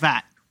hat like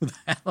that.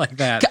 like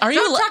that. Are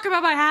Don't you? talk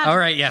about my hat. All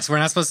right. Yes, we're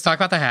not supposed to talk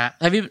about the hat.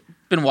 Have you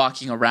been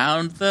walking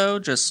around though,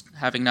 just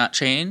having not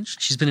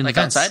changed? She's been in like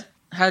vents. outside.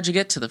 How'd you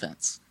get to the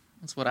vents?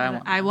 That's what I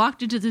want. I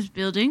walked into this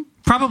building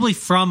Probably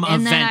from a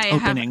and then vent I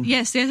opening.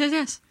 Yes.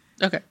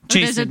 Okay.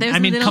 Jason, there's I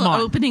mean, a little come on.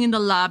 opening in the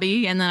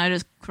lobby, and then I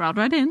just crawled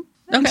right in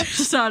and Okay.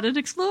 started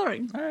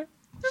exploring. All right.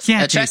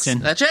 Yeah, That checks. Jason.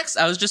 That checks.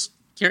 I was just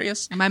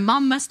curious. And my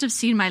mom must have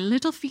seen my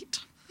little feet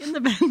in the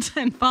vent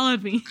and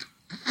followed me.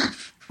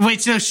 Wait,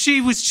 so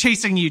she was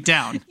chasing you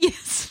down.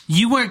 Yes.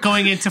 You weren't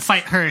going in to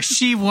fight her.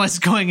 She was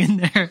going in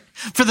there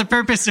for the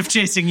purpose of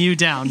chasing you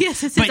down.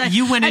 Yes, yes, but yes,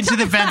 you went I into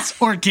the took-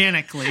 vents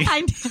organically.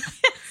 I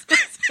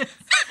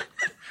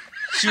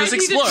She was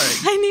exploring.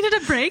 I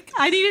needed a break.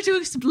 I needed to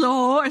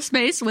explore a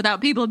space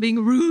without people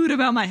being rude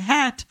about my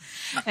hat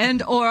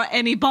and or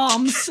any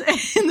bombs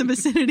in the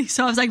vicinity.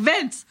 So I was like,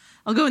 vents.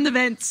 I'll go in the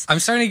vents. I'm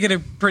starting to get a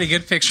pretty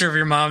good picture of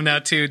your mom now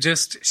too.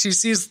 Just she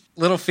sees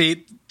little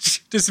feet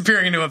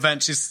disappearing into a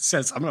vent. She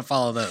says, "I'm going to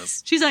follow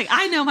those." She's like,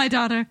 I know my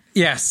daughter.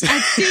 Yes.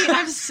 See,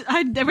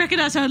 I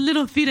recognize her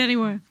little feet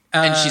anywhere.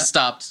 And she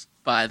stopped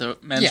by the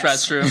men's yes.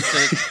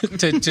 restroom.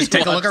 to just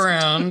take a look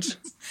around.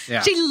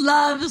 Yeah. She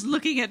loves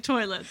looking at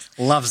toilets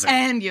Loves it.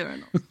 and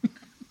urinals.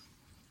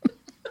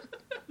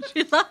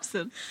 She loves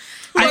it.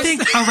 I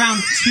think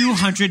around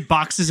 200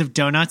 boxes of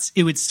donuts,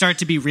 it would start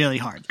to be really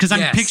hard. Because I'm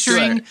Yes,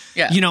 picturing,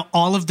 sure. Yeah.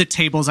 all of the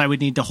tables I would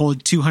need to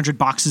hold 200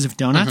 boxes of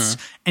donuts.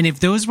 And if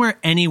those were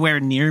anywhere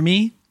near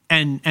me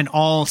and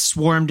all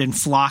swarmed and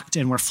flocked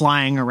and were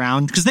flying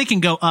around, because they can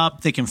go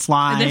up, they can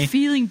fly. They're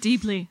feeling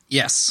deeply.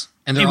 Yes.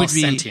 And they're It all would be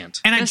sentient.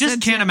 And I They're just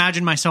sentient. can't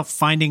imagine myself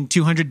finding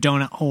 200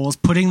 donut holes,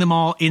 putting them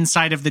all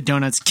inside of the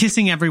donuts,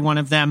 kissing every one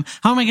of them.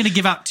 How am I going to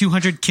give out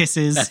 200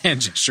 kisses? That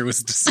hand gesture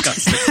was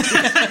disgusting.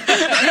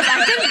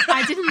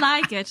 I didn't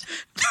like it.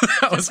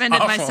 That was Offended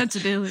my awful.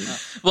 sensibility.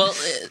 Well,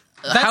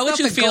 how would not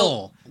you the feel?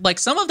 goal. Like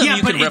some of them Yeah,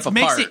 you but could rip it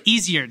makes apart. it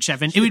easier,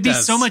 Chevin. It would be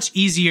does. so much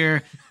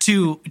easier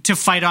to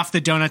fight off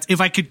the donuts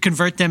if I could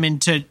convert them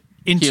into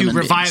Human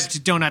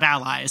revived donut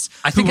allies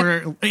I who think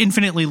were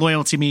infinitely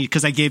loyal to me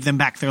because I gave them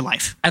back their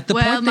life. At the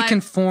Well, point they my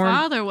can form,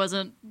 father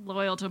wasn't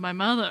loyal to my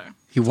mother.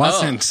 he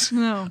wasn't.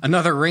 No.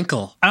 Another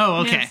wrinkle.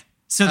 Oh, okay. Yes.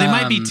 So they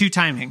might be two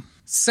timing.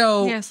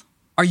 So Yes.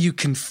 Are you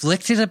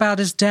conflicted about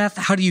his death?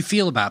 How do you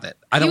feel about it?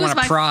 I don't He was want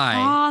to my pry.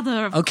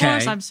 father. Of Okay.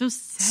 course, I'm so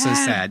sad. So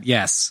sad.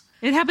 Yes.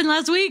 It happened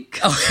last week.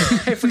 Oh,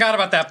 I forgot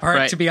about that part,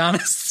 Right. to be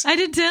honest. I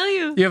didn't tell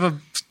you. You have a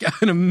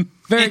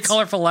very It's-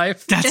 colorful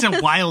life. That's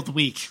a wild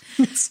week.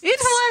 It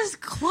was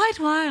quite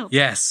wild.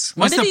 Yes.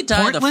 When Was did the he die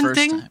the Portland first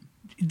thing time?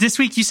 this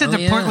week? You said Oh,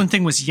 the yeah. Portland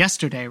thing was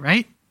yesterday,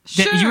 right?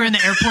 That Sure. you were in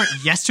the airport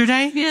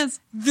yesterday? Yes.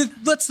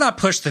 Let's not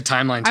push the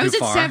timeline too I was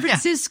far. at San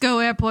Francisco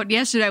airport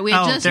yesterday. We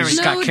had Oh, just there we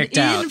go. Got flown kicked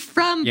in out.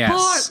 from Yes.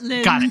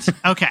 Portland. Got it.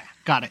 Okay.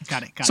 Got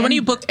it. So when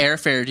you book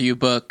airfare, do you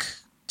book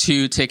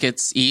 2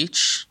 tickets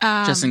each,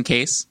 just in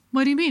case?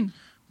 What do you mean?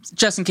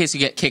 Just in case you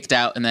get kicked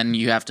out and then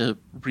you have to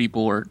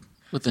reboard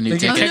with a new They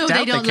get ticket. kicked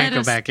out, they can't let go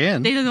us back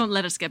in. They don't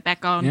let us get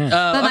back on. Yeah.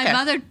 But okay. my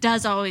mother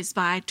does always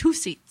buy 2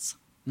 seats.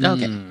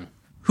 Okay.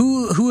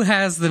 Who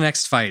has the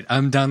next fight?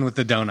 I'm done with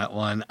the donut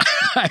one.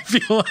 I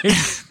feel like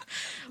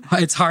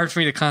it's hard for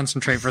me to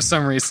concentrate for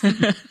some reason.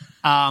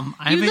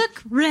 I You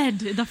look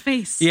red in the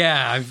face.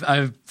 Yeah,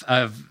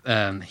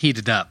 I've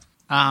heated up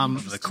um,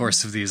 over the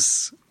course of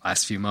these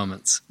last few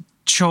moments.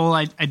 Joel,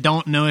 I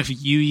don't know if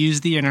you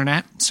use the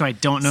internet, so I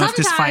don't know if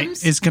this fight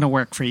Sometimes. is going to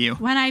work for you.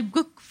 When I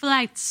book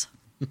flights.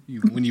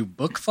 When you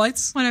book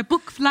flights, When I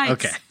book flights.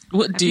 okay,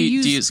 What do you you,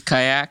 used- do you use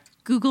kayak?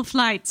 Google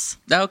Flights.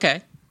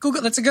 Okay.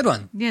 Google. That's a good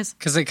one Yes.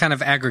 because they kind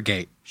of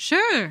aggregate.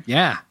 Sure.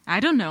 Yeah, I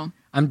don't know.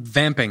 I'm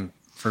vamping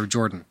for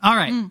Jordan. All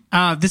right.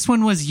 This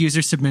one was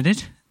user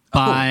submitted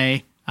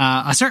by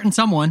a certain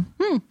someone.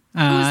 Who's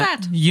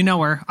that? You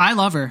know her. I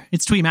love her.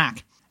 It's Twee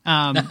Mac.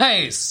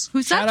 Nice.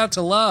 Who's Shout that? out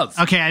to Love.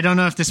 Okay, I don't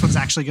know if this one's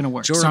actually going to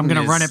work, Jordan so I'm going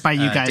to is, run it by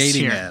you guys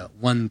dating here.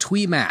 one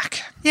Twee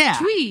Mac. Yeah.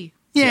 Twee.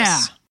 Yeah.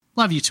 Yes.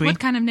 Love you, Twee. What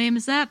kind of name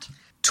is that?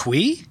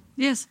 Twee?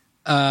 Yes.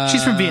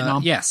 She's from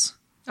Vietnam. Yes.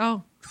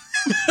 Oh.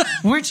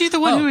 Weren't you the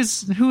one who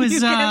was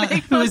gonna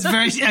make who was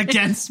very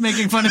against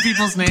making fun of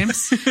people's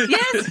names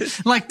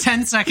Yes. like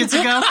 10 seconds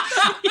ago?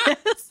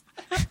 Yes.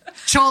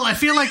 Joel, I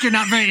feel like you're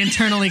not very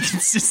internally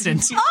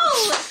consistent.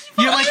 Oh.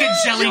 You're like a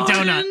jelly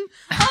Jordan. donut.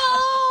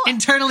 Oh.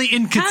 Internally How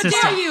inconsistent.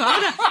 dare you?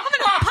 I'm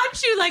gonna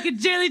punch you like a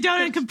jelly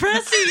donut and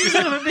compress you, you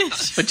son of a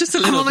bitch. But just a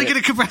I'm little only bit.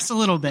 going to compress a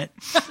little bit.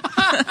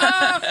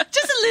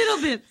 Just a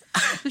little bit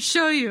to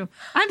show you.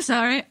 I'm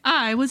sorry.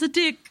 I was a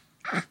dick.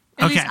 At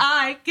Okay. least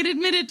I can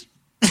admit it.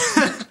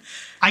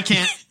 I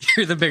can't.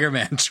 You're the bigger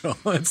man, Joel.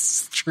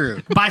 It's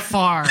true. By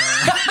far.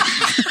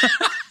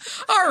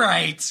 All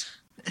right.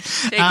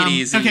 Take it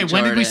easy. Okay,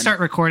 when did we Jordan. start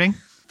recording?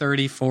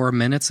 34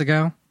 minutes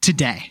ago.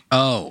 Today.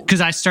 Oh.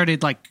 Because I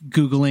started like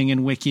Googling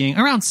and wikiing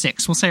around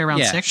 6. We'll say around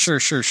Yeah, 6. sure.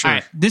 All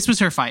right, this was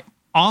her fight.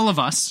 All of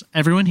us,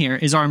 everyone here,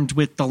 is armed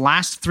with the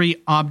last 3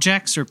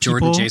 objects or people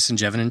Jordan, Jason,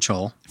 Jevin, and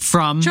Joel.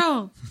 from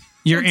Joel.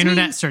 your that's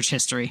internet me. search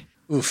history.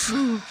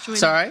 Oof.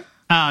 Sorry?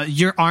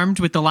 You're armed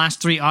with the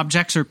last 3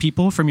 objects or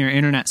people from your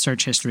internet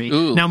search history.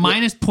 Ooh. Now,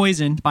 mine is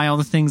poisoned by all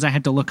the things I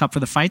had to look up for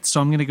the fight,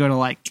 so I'm going to go to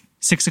like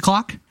 6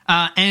 o'clock.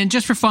 And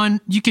just for fun,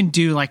 you can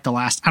do like the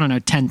last,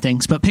 10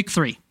 things, but pick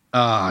 3.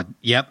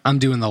 Yep. I'm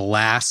doing the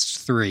last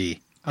 3.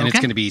 And it's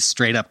Okay. going to be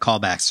straight up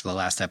callbacks to the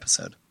last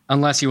episode.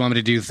 Unless you want me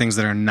to do things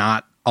that are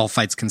not all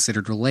fights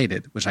considered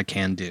related, which I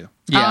can do.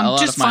 Yeah, a lot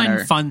just of mine find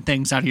are. fun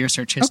things out of your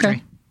search history.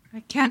 Okay. I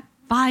can't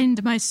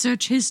find my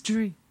search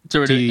history.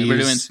 So we're Do you doing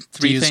use, 3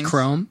 do you use things.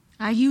 Chrome?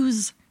 I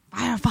use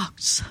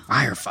Firefox.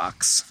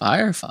 Firefox.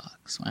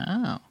 Firefox.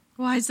 Wow.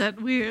 Why is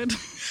that weird?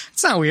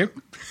 It's not weird.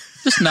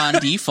 Just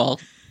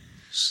non-default.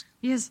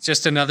 Yes.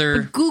 Just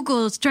another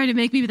Google is trying to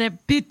make me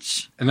that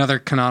bitch.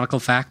 canonical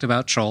fact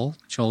about Joel.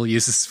 Joel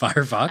uses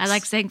Firefox. I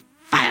like saying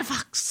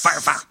Firefox.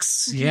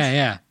 Firefox.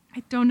 Yeah.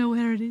 I don't know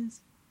where it is.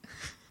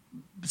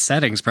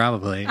 Settings,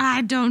 probably.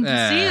 I don't see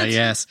it.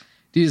 Yes.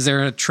 Is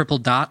there a triple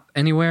dot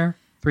anywhere?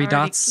 3 Already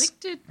dots?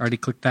 clicked it. Already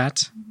clicked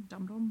that?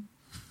 Dum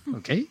dum.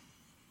 Okay.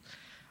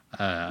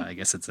 I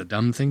guess it's a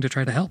dumb thing to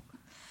try to help.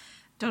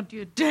 Don't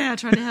you dare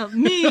try to help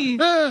me.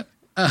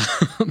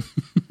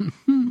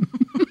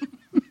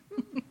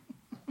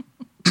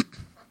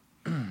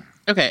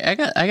 Okay,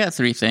 I got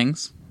 3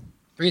 things.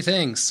 3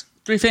 things.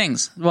 3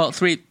 things. Well,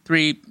 three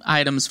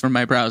items from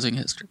my browsing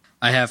history.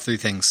 I have 3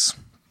 things.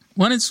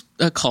 One is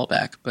a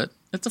callback, but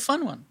it's a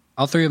fun one.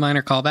 All 3 of mine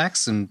are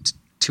callbacks, and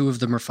 2 of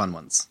them are fun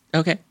ones.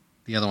 Okay.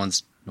 The other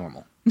one's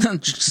normal.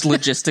 Just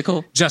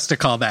logistical. Just a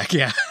callback,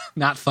 yeah.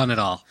 Not fun at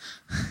all.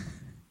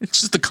 It's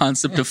just the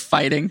concept of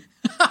fighting.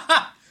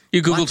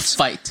 You Googled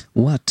fight.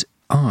 What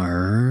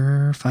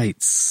are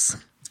fights?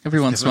 Every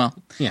once in a while.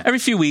 Yeah. Every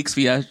few weeks,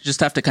 we just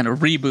have to kind of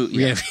reboot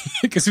you. Yeah,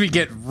 because we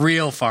get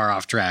real far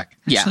off track.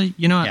 Yeah. Actually,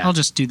 you know what? Yeah. I'll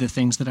just do the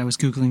things that I was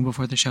Googling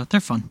before the show.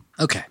 They're fun.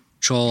 Okay.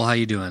 Joel, how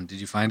you doing?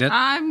 Did you find it?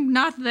 I'm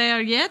not there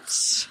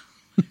yet.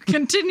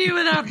 Continue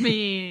without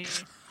me.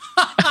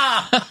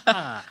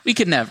 We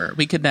could never.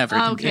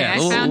 Okay, Yeah. I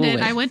We'll- found we'll it.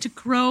 wait. I went to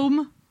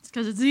Chrome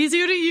because it's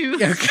easier to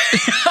use.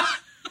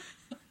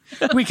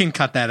 We can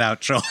cut that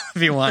out, Joel,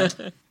 if you want.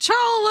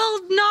 Charles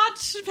will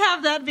not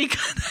have that be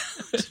cut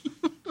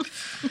out.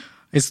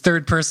 Is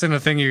third person a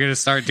thing you're going to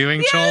start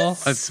doing, Joel?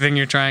 Yes. A thing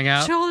you're trying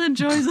out? Charles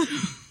enjoys it.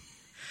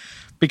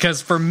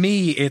 Because for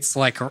me, it's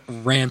like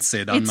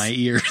rancid on It's- my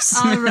ears.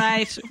 All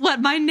right. What,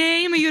 my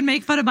name? Are you going to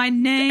make fun of my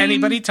name?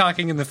 Anybody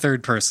talking in the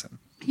third person.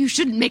 You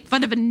shouldn't make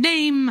fun of a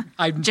name,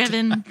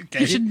 Jevin. okay.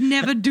 You should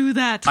never do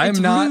that. I It's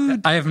am not.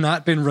 rude. I have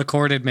not been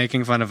recorded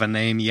making fun of a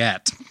name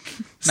yet.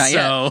 Not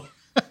so,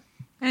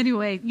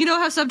 Anyway, you know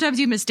how sometimes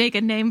you mistake a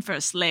name for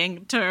a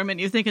slang term and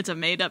you think it's a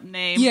made-up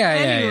name? Yeah.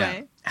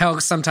 Anyway. How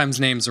sometimes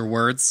names are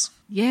words.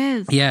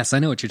 Yes. Yes, I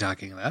know what you're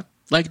talking about.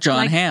 Like John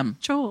Like Hamm.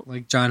 Chol.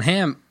 Like John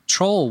Hamm.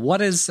 Chol.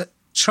 What is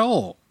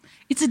chol?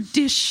 It's a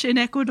dish in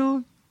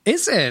Ecuador.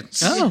 Is it?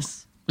 Oh.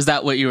 Yes. Was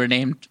that what you were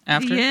named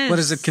after? Yes. What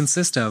does it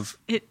consist of?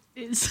 It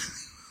is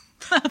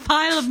a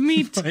pile of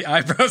meat. My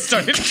eyebrows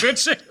started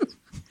twitching.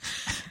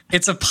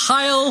 It's a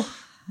pile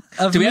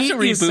of Do we have meat,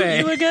 to you reboot say.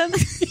 you again?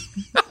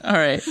 All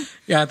right.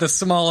 Yeah, at the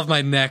small of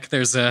my neck,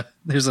 there's a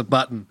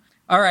button.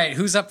 All right,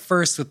 who's up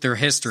first with their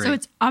history? So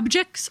it's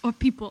objects or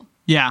people?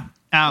 Yeah.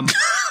 Oh,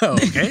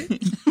 okay.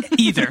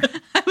 Either.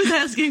 I was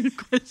asking a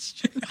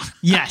question.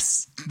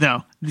 Yes,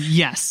 though.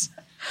 Yes.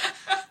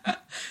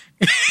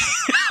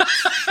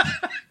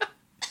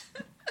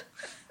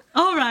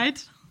 All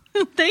right.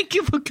 Thank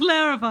you for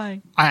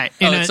clarifying. All right.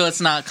 So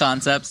it's not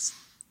concepts.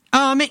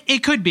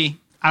 It could be.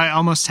 I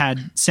almost had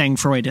saying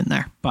Freud in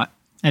there, but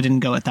I didn't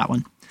go with that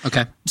one.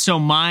 Okay. So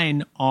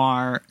mine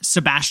are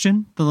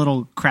Sebastian, the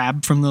little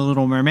crab from The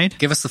Little Mermaid.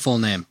 Give us the full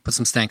name. Put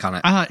some stank on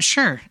it.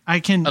 Sure. I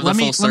can. Of Let the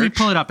me full search?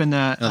 pull it up in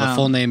the. The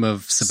full name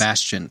of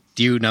Sebastian.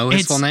 Do you know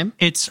his full name?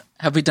 It's.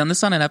 Have we done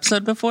this on an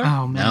episode before?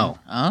 Oh man. No.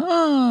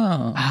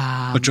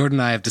 Oh. But Jordan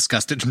and I have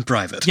discussed it in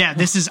private. Yeah,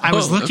 this is. I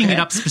was Oh, looking okay. it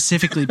up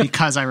specifically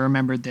because I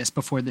remembered this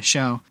before the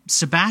show.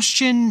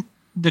 Sebastian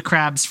the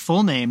crab's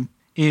full name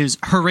is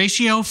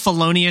Horatio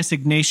Felonius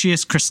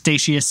Ignatius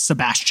Crustaceus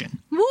Sebastian.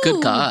 Woo.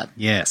 Good God.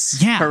 Yes.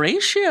 Yeah.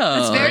 Horatio.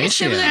 It's very Horatio.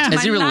 similar to Is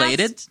my he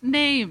related? last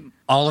name.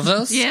 All of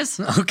those? Yes.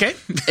 Okay.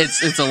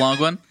 It's a long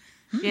one.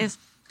 Yes.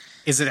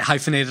 Is it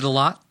hyphenated a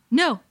lot?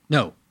 No.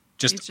 No.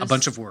 Just It's a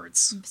bunch of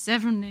words.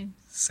 Several names.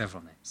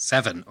 Several names.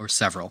 7 or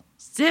several.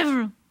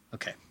 Several.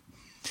 Okay.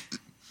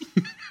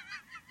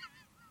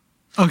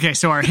 Okay,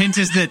 so our hint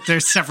is that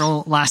there's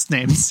several last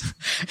names,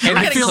 And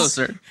I'm it getting feels-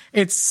 closer.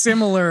 It's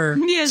similar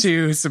Yes.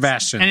 to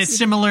Sebastian. and it's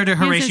similar to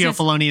Horatio yes.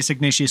 Felonius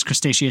Ignatius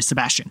Crustaceous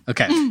Sebastian.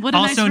 okay. What a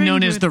nice Also ring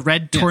known to as it. the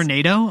Red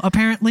Tornado,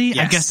 apparently. I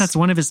Yes. guess that's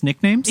one of his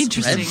nicknames.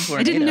 Interesting. Red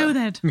I didn't Tornado. know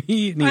that.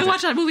 Me I neither.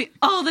 watch that movie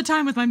all the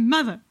time with my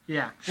mother.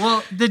 Yeah.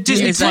 Well, the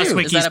Disney Is that- Plus is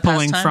wiki that is a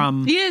pulling pastime?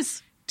 from.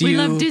 Yes. Do we you-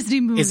 love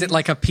Disney movies. Is it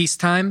like a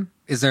peacetime?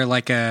 Is there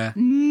like a...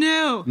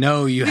 No.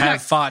 No, you have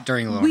got- fought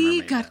during Little We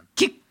Mermaid. got then.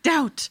 kicked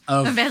out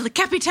Of- of El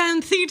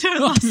Capitan Theater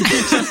Los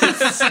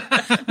Angeles.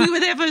 We were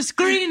there for a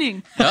screening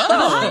of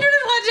 101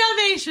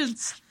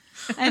 Dalmatians.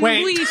 And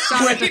Wait, we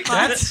saw wait, it.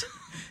 that's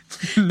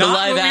not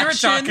live what we were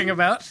action? talking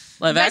about.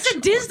 Live That's action.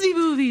 a Disney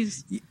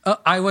movies.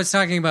 I was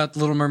talking about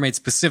Little Mermaid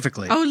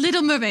specifically. Oh,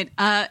 Little Mermaid.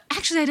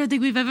 Actually, I don't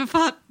think we've ever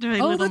fought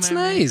during Oh, Little that's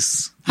Mermaid.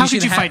 nice. How should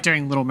could you have- fight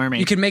during Little Mermaid?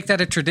 You can make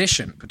that a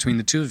tradition between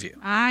the two of you.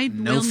 I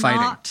No will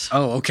fighting. not.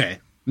 Oh, okay.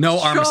 No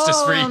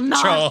armistice for will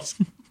not.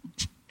 Joel.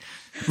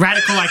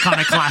 Radical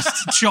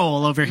iconoclast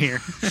Joel over here.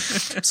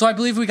 So I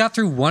believe we got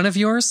through one of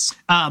yours.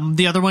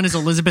 The other one is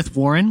Elizabeth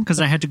Warren because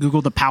I had to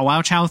Google the Pow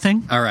Wow Chow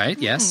thing. All right.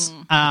 Yes.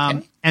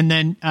 And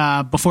then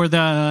before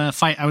the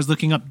fight, I was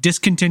looking up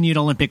discontinued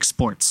Olympic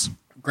sports.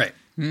 Great.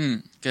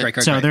 Good.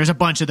 Great. So there's a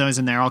bunch of those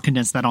in there. I'll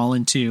condense that all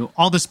into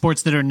all the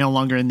sports that are no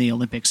longer in the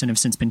Olympics and have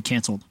since been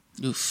canceled.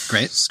 Oof.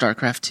 Great.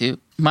 StarCraft 2.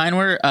 Mine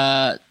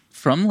were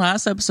from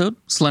last episode,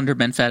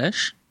 Slenderman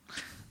Fetish.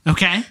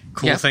 Okay.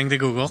 Cool Yeah. thing to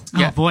Google.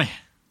 Yeah. Oh boy.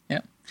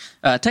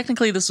 Yeah.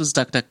 Technically, this was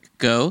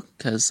DuckDuckGo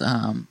because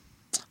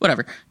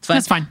whatever. It's fine.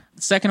 That's fine.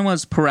 Second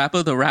was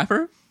Parappa the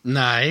Rapper.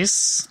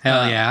 Nice.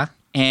 Hell yeah.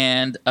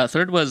 And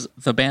third was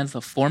the band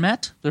The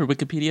Format, their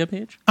Wikipedia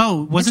page.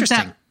 Oh, wasn't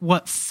Interesting. that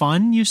what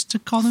Fun used to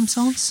call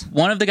themselves?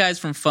 One of the guys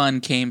from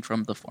Fun came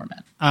from The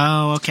Format.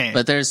 Oh, okay.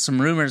 But there's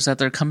some rumors that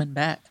they're coming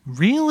back.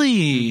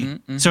 Really?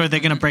 So are they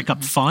going to break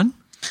up Fun?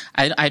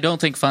 I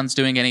don't think Fun's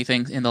doing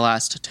anything in the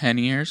last 10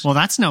 years. Well,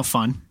 that's no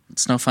fun.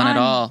 It's no fun at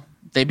all.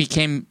 They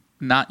became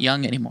not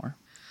young anymore.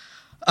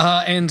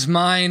 And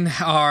mine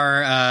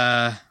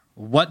are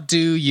what do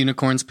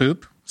unicorns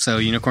poop? So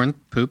unicorn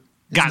poop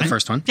is Got the it.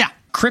 first one. Yeah.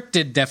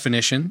 Cryptid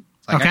definition.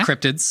 I got Okay.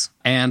 cryptids.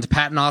 And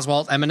Patton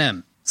Oswalt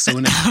M&M. So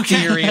an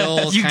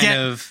ethereal You kind get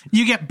of...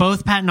 you get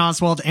both Patton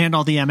Oswalt and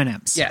all the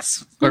M&Ms.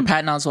 Yes. Or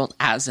Patton Oswalt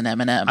as an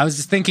M&M. I was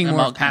just thinking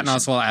more of Patton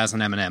Amalgamation. Oswalt as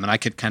an M&M, and I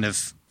could kind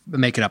of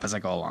make it up as I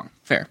go along.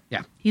 Fair.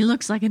 Yeah. He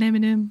looks like an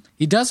M&M.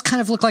 He does kind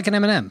of look like an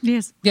M&M.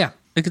 Yes. Yeah.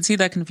 I could see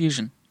that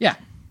confusion. Yeah.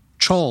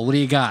 Chol, what do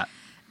you got?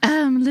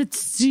 Let's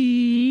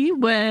see.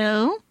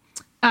 Well,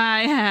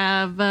 I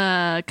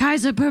have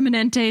Kaiser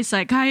Permanente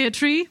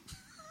Psychiatry.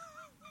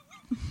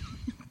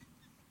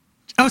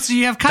 Oh, so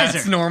you have Kaiser.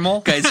 That's normal.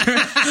 Guys,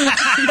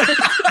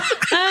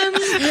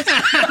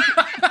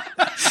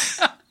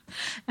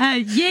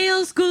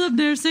 Yale School of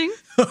Nursing.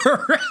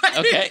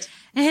 okay.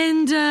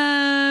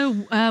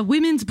 and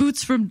women's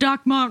boots from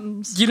Doc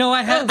Martens. You know,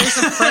 there's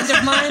a friend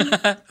of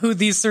mine who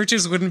these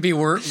searches wouldn't be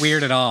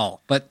weird at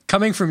all. But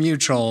coming from you,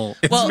 Troll,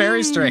 it's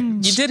very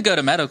strange. You did go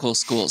to medical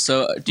school,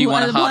 so do you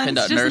want to hop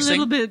into Just nursing? a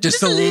little bit.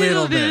 Just a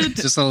little bit.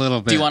 Just a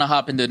little bit. Do you want to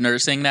hop into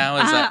nursing now?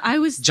 Is that? I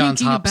was Johns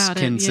thinking about it.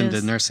 Hopkins Yes.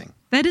 into nursing?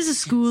 That is a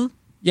school.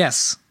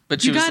 Yes.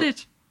 But You was- got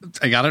it.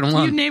 I got it in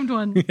one. You named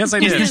one. Yes, I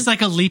Is did. this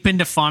like a leap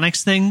into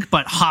phonics thing,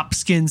 but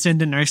Hopkins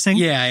into nursing?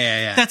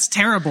 Yeah. That's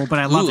terrible, but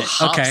I love Ooh, it.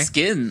 hop Okay.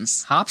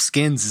 skins. Hop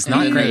skins is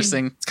not In great.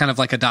 nursing. It's kind of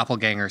like a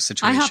doppelganger I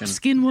situation. hopped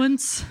skin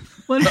once.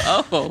 When,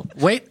 Oh,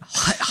 Wait,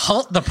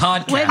 halt the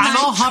podcast. When I'm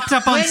all hopped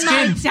up on when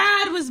my skin.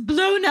 dad was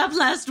blown up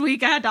last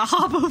week, I had to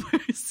hop over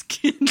his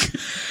skin.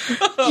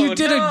 You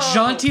did a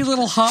jaunty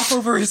little hop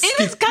over his It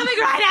skin. was coming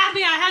right at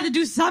me. I had to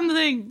do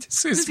something.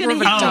 This It is was gonna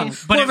more of a hit dodge. me.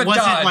 Oh, but More it of a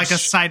wasn't dodge. like a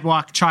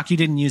sidewalk chalk. You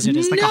didn't use it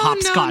as like a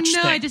hopscotch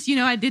no. thing. I just,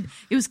 I did.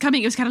 It was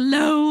coming. It was kind of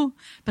low,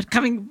 but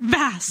coming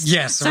fast.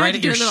 Yes, So I right had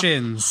at to your do a little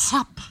shins.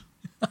 Hop.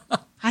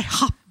 I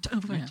hopped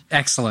over it.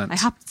 Excellent. I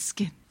hopped the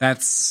skin.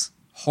 That's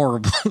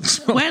horrible.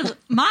 Well,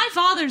 my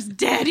father's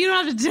dead. You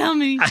don't have to tell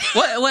me.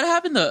 what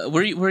happened?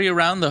 Were you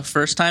around the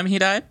first time he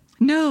died?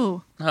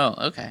 No,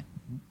 Oh, okay.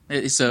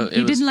 So it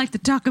he was. didn't like to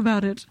talk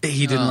about it.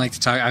 He didn't like to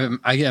talk.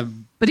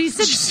 But he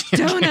said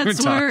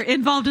donuts talk. were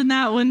involved in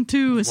that one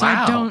too, so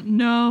Wow. I don't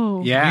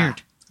know. Yeah.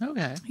 Weird.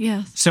 Okay.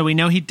 Yes. So we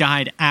know he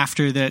died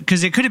after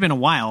because it could have been a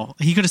while.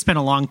 He could have spent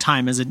a long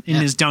time in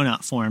his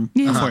donut form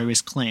before he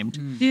was claimed.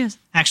 Yes.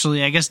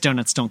 Actually, I guess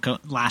donuts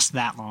don't last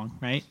that long,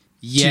 right?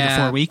 Yeah. 2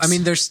 to 4 weeks. I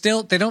mean,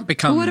 they don't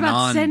become But what about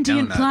non-donuts.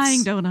 sentient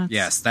flying donuts?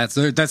 Yes, that's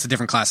a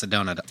different class of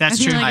donut. That's I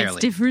feel true. like entirely.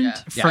 it's different. Yeah.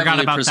 Forgot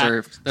Heavily about that.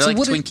 preserved. They're So like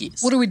what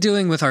Twinkies. what are we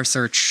doing with our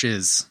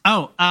searches?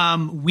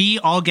 We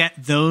all get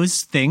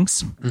those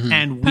things, Mm-hmm.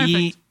 and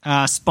we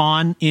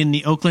spawn in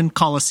the Oakland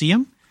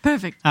Coliseum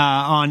Perfect.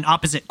 on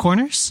opposite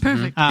corners.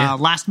 Perfect. Yeah.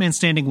 Last man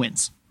standing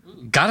wins.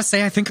 Gotta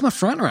say, I think I'm a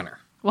front runner.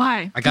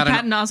 Why? I got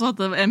Patton Oswalt,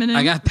 the Eminem.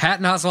 I got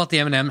Patton Oswalt, the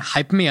Eminem,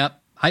 hype me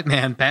up, hype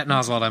man, Patton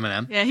Oswalt,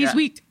 Eminem, Yeah, he's Yeah.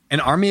 weak. an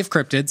army of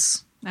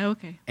cryptids, Oh,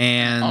 okay.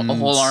 and A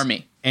whole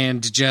army.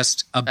 and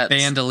just a That's-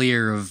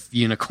 bandolier of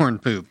unicorn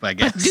poop. I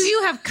guess. Do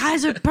you have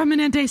Kaiser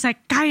Permanente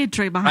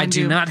Psychiatry behind I you?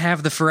 do not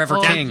have the Forever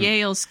Or King.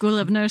 Yale School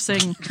of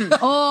Nursing.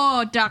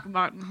 Oh, Doc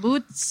Martin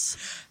boots.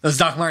 Those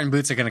Doc Martin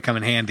boots are going to come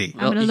in handy.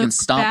 I'm gonna you can look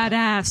stomp.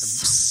 badass.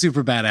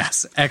 Super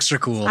badass, extra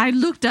cool. I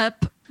looked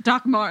up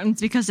Doc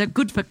Martens because they're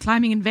good for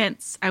climbing in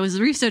vents. I was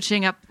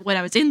researching up when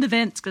I was in the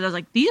vents because I was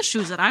like, these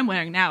shoes that I'm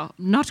wearing now,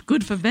 not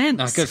good for vents.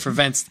 Not good for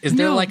vents. Is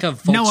there No. like a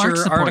No arch Vulture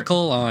support.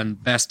 article on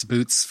best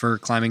boots for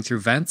climbing through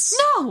vents?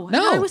 No, and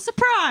No. I was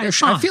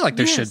surprised. I feel like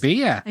there Yes. should be.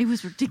 Yeah. It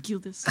was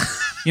ridiculous.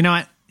 You know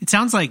what? It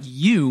sounds like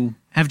you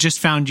have just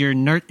found your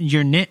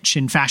niche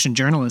in fashion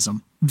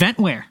journalism.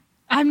 Ventwear.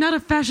 I'm not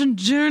a fashion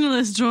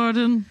journalist,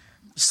 Jordan.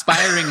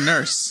 Aspiring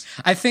nurse.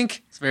 I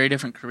think It's a very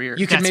different career.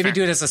 you could That's maybe fair.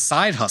 do it as a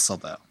side hustle,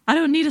 though. I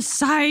don't need a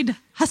side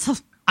hustle.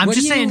 I'm What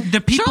just do you- saying the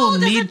people Joel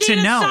doesn't need to a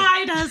know.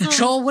 side hustle.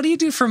 Joel, what do you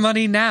do for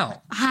money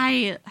now?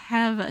 I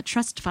have a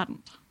trust fund.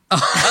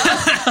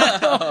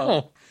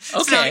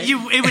 Okay.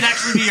 So it would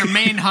actually be your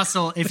main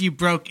hustle if you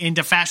broke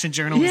into fashion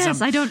journalism.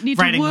 Yes, I don't need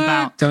to writing work.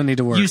 about Don't need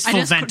to work. useful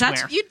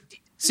ventwear.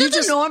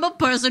 Does a normal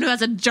person who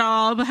has a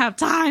job have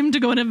time to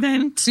go to an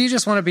event? So you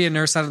just want to be a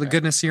nurse out of the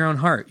goodness of your own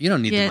heart. You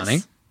don't need Yes. the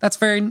money.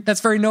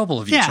 That's very noble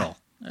of you, Yeah. Joel.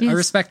 I Yes.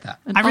 respect that.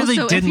 And I really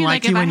also, didn't if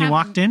like if you I when you have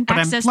walked in, but I'm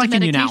access liking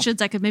to you now.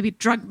 medications, I could maybe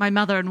drug my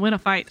mother and win a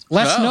fight.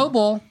 Less Oh.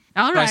 noble,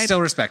 All but I right. still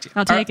respect you.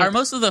 I'll take Are it.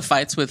 most of the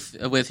fights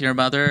with your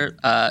mother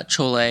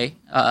Chole?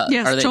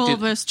 Yes, are they, Troll do-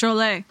 versus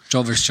Trolle.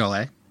 Joel versus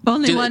Chole.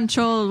 Only Do they- one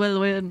troll will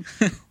win.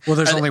 Well,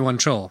 there's only one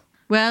Joel.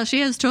 Well, she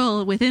has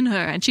troll within her,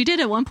 and she did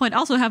at one point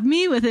also have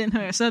me within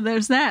her. So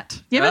there's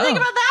that. You ever Oh. think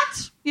about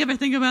that? You ever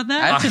think about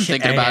that? I've been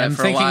thinking about I'm it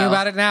for thinking a while.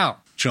 about it now,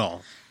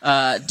 Joel.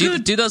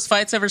 Do those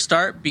fights ever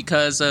start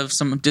because of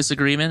some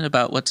disagreement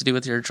about what to do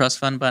with your trust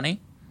fund bunny?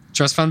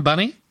 Trust fund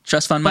bunny?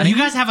 Trust fund money? You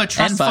guys have a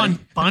trust And bunny.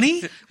 fund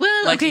bunny?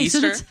 Well, Like okay, Easter?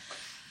 so that's,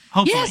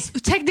 Hopefully. yes,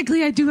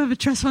 technically I do have a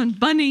trust fund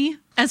bunny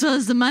as well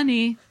as the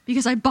money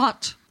because I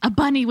bought a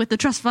bunny with the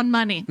trust fund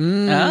money.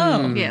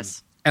 Oh.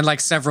 Yes. And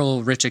like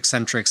several rich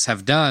eccentrics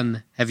have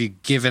done, have you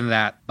given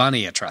that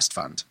bunny a trust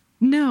fund?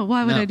 No,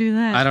 why would No. I do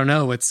that? I don't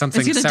know. It's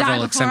something It's going to die several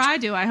before eccentrics. I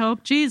do, I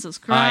hope. Jesus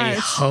I Christ.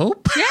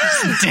 hope.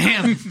 Yes.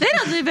 Damn. They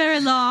don't live very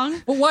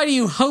long. Well, why do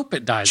you hope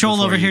it dies? Joel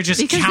before over you here do?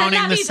 just Because then counting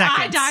that the means seconds.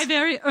 I die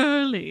very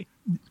early.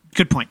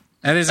 Good point.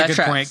 That is a That good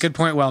tracks. point. Good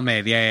point. Well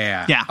made.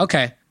 Yeah. Yeah.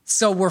 Okay.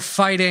 So we're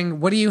fighting.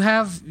 What do you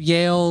have?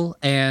 Yale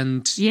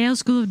and Yale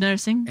School of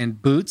Nursing,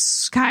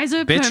 Boots.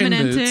 Kaiser Bitchin'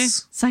 Permanente,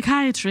 Boots.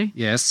 Psychiatry,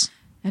 Yes.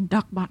 and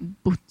Doc Martin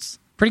Boots.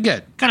 Pretty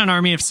good. Got an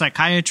army of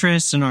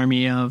psychiatrists, an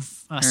army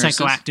of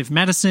psychoactive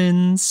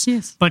medicines,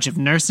 Yes. bunch of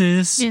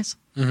nurses, Yes.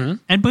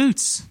 and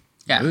boots.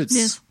 Yeah. Boots.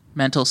 Yes.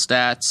 Mental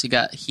stats. You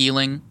got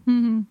healing.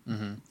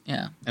 Mm-hmm.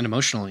 Yeah. And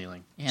emotional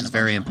healing. Which And is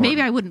very important.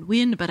 Maybe I wouldn't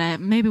win, but I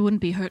maybe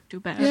wouldn't be hurt too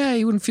bad. Yeah,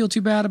 you wouldn't feel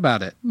too bad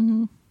about it.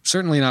 Mm-hmm.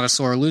 Certainly not a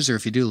sore loser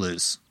if you do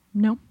lose.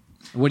 No.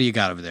 What do you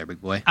got over there, big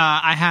boy?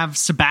 I have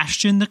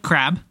Sebastian the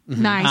Crab.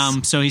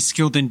 Nice. So he's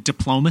skilled in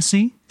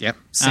diplomacy. Yep.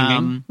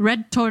 Singing.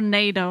 Red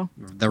Tornado.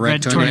 The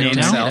Red Tornado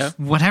himself.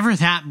 Whatever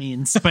that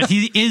means. But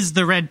he is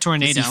the Red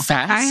Tornado. Is he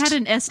fast? I had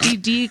an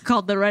STD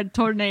called the Red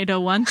Tornado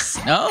once.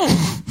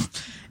 Oh,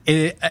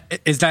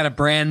 Is that a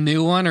brand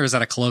new one or is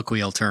that a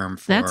colloquial term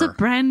for... That's a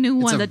brand new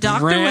one. a The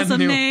doctor was brand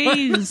new one.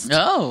 amazed.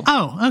 oh,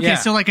 Oh, okay. Yeah.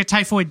 So like a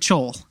typhoid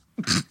chol.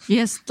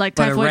 Yes, like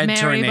But a Typhoid Red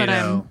Mary, but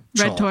Tornado I'm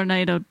Red Chol.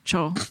 Tornado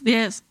Chol.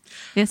 Yes.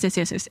 Yes.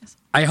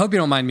 I hope you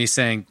don't mind me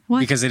saying, What?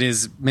 because it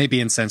is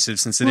maybe insensitive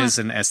since it is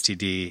an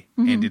STD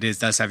and it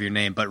does have your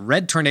name, but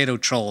Red Tornado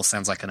Chol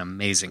sounds like an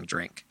amazing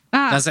drink.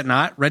 Does it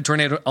not? Red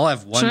Tornado... I'll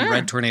have one Sure.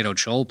 Red Tornado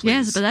Chol, please.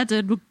 Yes, but that's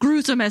a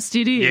gruesome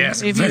STD.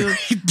 Yes, if very- you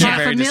are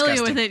very familiar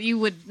disgusting. with it, you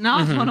would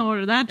not want to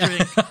order that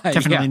drink.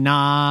 Definitely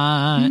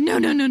not. No.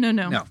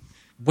 No.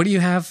 What do you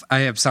have?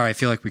 I'm sorry, I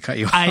feel like we cut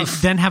you off. I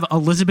then have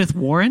Elizabeth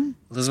Warren.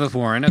 Elizabeth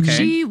Warren, okay.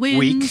 She wins.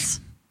 Weak.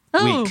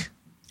 Oh, Weak.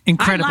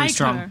 Incredibly I like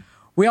strong. her.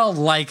 We all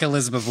like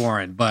Elizabeth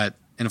Warren, but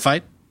in a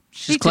fight,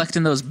 she's could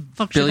collecting those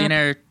fuck shit up.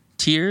 billionaire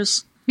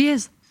tears.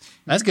 Yes,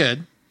 that's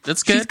good.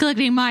 That's she's good.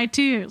 collecting my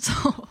tears.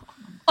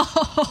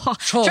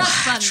 Chol, Trust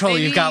fund, Chol,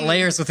 you've got baby.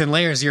 layers within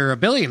layers. You're a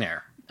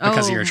billionaire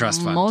because of your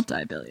trust fund.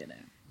 Multi-billionaire.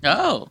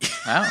 Oh,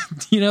 wow.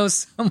 You know,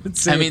 some would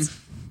say I mean,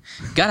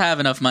 gotta have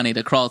enough money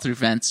to crawl through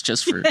vents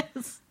just to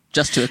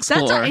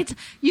explore. That's it's.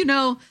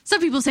 Some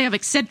people say I'm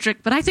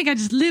eccentric, but I think I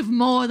just live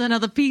more than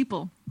other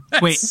people.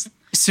 Wait,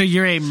 so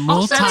you're a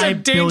that's a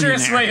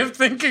dangerous multi-billionaire. way of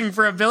thinking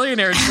for a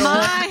billionaire.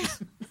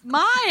 Chol.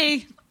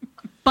 My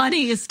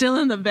bunny is still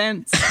in the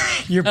vents.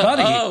 Your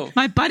buddy. Oh,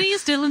 My bunny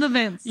is still in the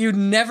vents. You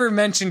never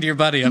mentioned your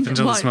buddy up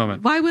until this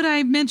moment. Why would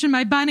I mention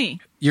my bunny?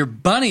 Your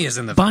bunny is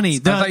in the Bunny,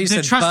 vents. I thought you the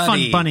said trust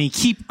buddy. fund bunny.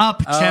 Keep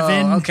up, Oh,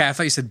 Kevin. okay. I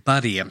thought you said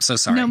buddy. I'm so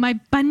sorry. No, my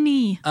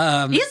bunny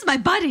is my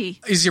buddy.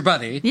 Is your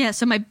buddy? Yeah,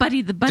 so my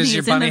buddy, the bunny Does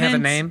your is in bunny the have a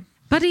vents. name?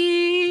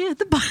 Buddy,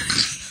 the bunny.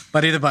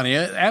 Buddy the bunny.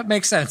 That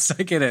makes sense.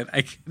 I get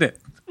it.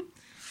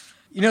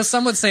 You know,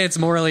 some would say it's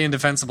morally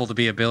indefensible to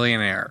be a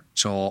billionaire,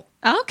 Joel.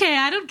 Okay,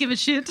 I don't give a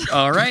shit.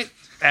 All right.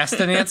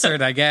 Asked and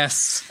answered, I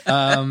guess.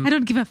 I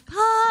don't give a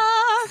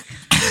fuck.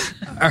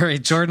 All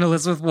right, Jordan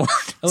Elizabeth Warren.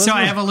 So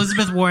I have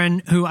Elizabeth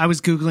Warren, who I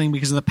was Googling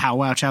because of the Pow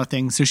Wow Chow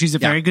thing. So she's a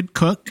very good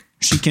cook.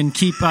 She can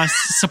keep us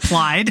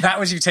supplied. That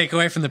was your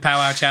takeaway from the Pow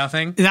Wow Chow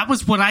thing? That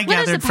was what I What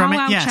is gathered the from Pow it.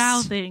 Wow Yes.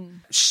 Chow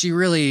thing? She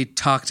really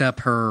talked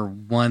up her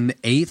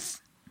 1/8,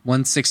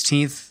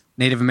 1/16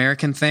 Native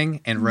American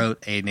thing and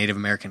wrote a Native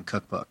American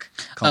cookbook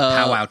called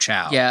Pow Wow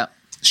Chow. yeah.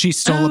 She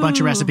stole a bunch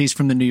of Oh. recipes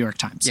from the New York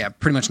Times. Yeah,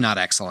 pretty much not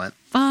excellent.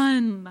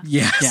 Fun.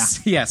 Yes.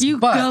 Yes. You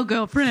but, go,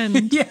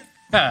 girlfriend.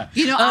 Yeah.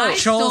 You know, I Joel's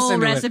stole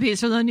into it. recipes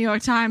from the New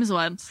York Times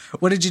once.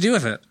 What did you do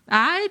with it?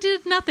 I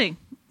did nothing.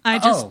 I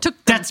just took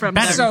them That's from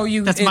better.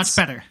 them. That's much it's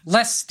better.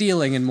 Less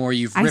stealing and more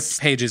you've I ripped s-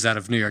 pages out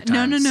of New York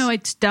Times. No. I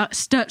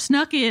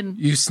snuck in.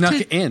 You snuck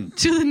in.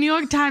 To the New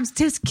York Times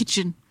test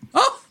kitchen.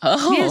 Oh,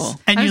 Yes.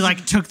 And I you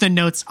was- took the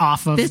notes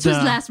off of This the... was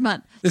last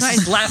month. This So I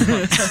is last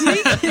month.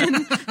 sneaked in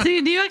to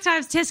the New York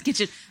Times test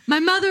kitchen. My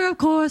mother, of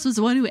course, was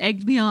the one who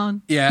egged me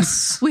on.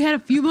 Yes. We had a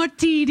few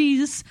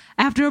martinis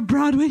after a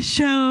Broadway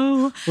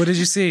show. What did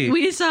you see?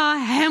 We saw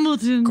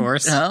Hamilton. of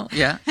course. oh,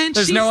 yeah. And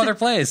There's she no said- other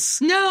place.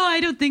 No, I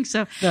don't think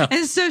so. No.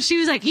 And so she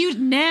was like, "You'd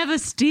never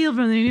steal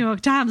from the New York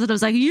Times." And I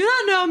was like, "You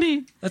don't know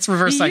me. That's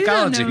reverse You don't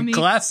psychology. know me."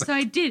 Classic. So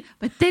I did.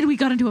 But then we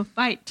got into a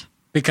fight.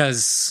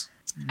 Because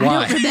I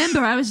why? don't remember.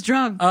 I was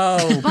drunk.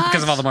 Oh, But-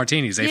 because of all the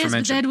martinis Yes, but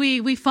aforementioned. then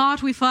we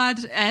fought,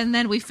 and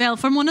then we fell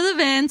from one of the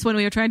vents when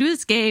we were trying to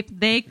escape.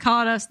 They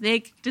caught us. They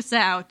kicked us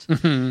out.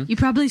 You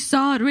probably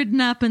saw it written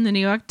up in the New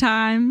York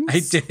Times. I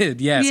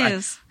did, yes.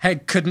 Yes. I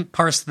couldn't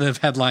parse the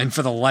headline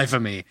for the life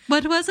of me.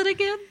 What was it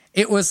again?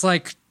 It was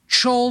like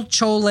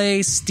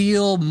chole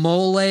steel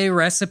mole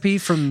recipe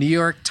from New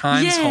York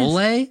Times Yes.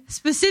 Hole.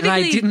 Specifically,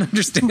 And I didn't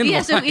understand Yeah,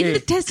 why. so in the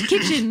test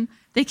kitchen,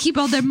 they keep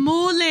all their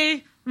mole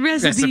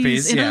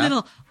recipes in yeah. a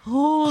little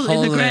hole in the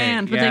Hole,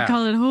 ground, but yeah. they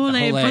call it hole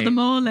Hole. for the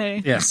mole.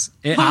 Yes.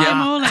 Hole Yeah.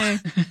 mole.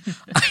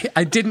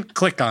 I didn't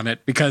click on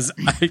it because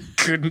I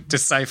couldn't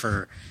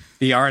decipher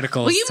the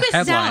article's Well, you missed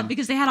headline. out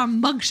because they had our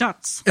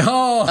mugshots.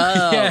 Oh,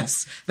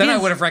 yes. Then I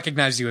Yes. would have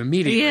recognized you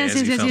immediately. Yes,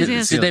 as you yes, fell yes, through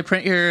yes. the Did they seal.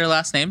 print your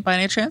last name by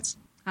any chance?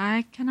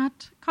 I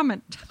cannot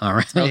comment. All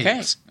right.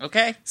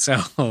 Okay. So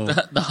The hunt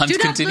Do not look it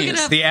continues.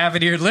 up. the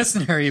avid-eared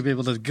listener, you'll be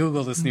able to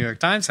Google this New York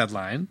Times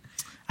headline.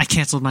 I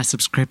canceled my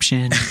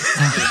subscription.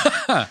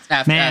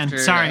 After,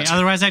 Sorry.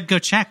 Otherwise, I'd go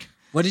check.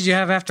 What did you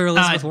have after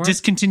Elizabeth Warren?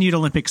 Discontinued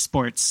Olympic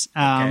sports,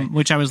 Okay.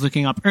 which I was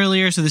looking up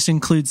earlier. So this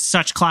includes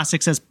such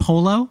classics as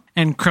polo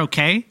and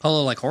croquet.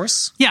 Polo like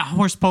horse? Yeah,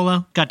 horse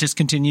polo got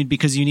discontinued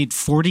because you need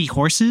 40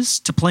 horses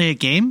to play a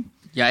game.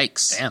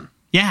 Yikes. Damn.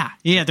 Yeah.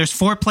 There's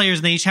 4 players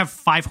and they each have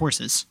 5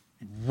 horses.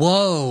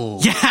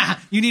 Whoa. Yeah,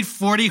 you need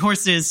 40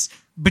 horses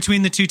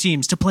between the two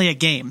teams to play a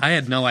game. I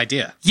had no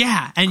idea.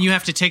 Yeah, and you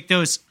have to take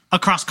those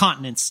across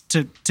continents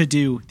to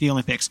do the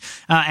Olympics.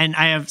 And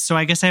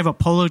I guess I have a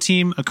polo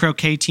team, a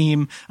croquet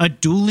team, a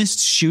duelist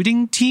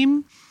shooting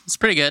team. It's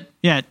pretty good.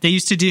 Yeah, they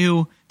used to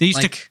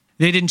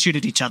They didn't shoot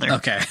at each other.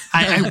 Okay.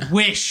 I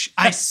wish.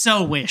 I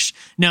so wish.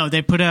 No,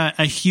 they put a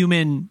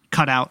human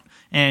cutout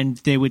and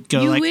they would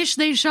go You like, wish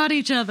they shot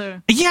each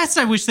other. yes,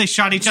 I wish they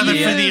shot each other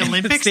for the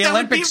Olympics. It's the That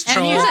would be Olympics, And,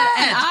 troll. you said,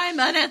 and I'm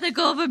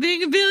unethical for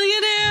being a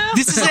billionaire.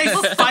 This is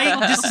a fight.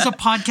 This is a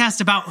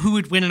podcast about who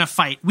would win in a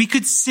fight. We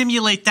could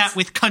simulate that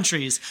with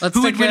countries. Let's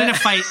Who would take win a- in a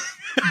fight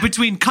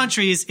between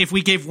countries if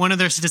we gave one of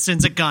their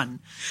citizens a gun?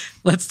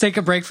 Let's take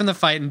a break from the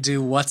fight and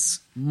do what's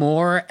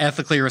more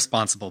ethically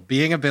responsible: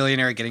 being a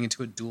billionaire, or getting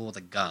into a duel with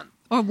a gun.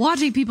 Or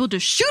wanting people to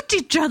shoot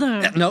each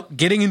other. Nope,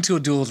 getting into a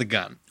duel with a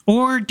gun.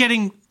 Or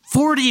getting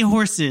 40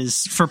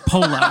 horses for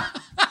polo.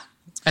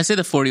 I say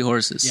the 40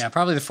 horses. Yeah,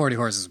 probably the 40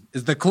 horses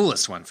is the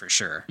coolest one for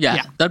sure. Yeah,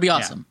 Yeah. that'd be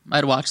awesome.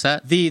 I'd watch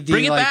that. The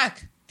Bring it like,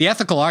 back. The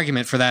ethical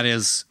argument for that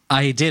is,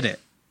 I did it.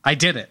 I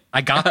did it.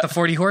 I got the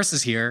 40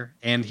 horses here,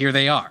 and here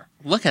they are.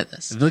 Look at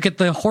this. Look at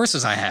the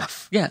horses I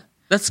have. Yeah,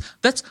 that's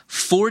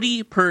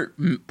 40 per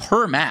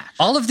match.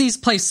 All of these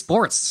play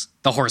sports,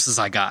 the horses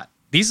I got.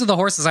 These are the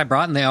horses I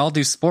brought, and they all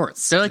do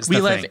sports. They're like is the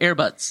real life thing.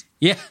 airbuds.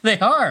 Yeah, they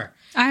are.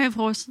 I have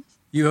horses.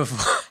 You have...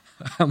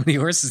 How many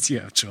horses do you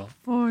have, Joel?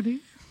 40.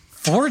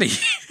 40.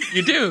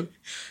 You do.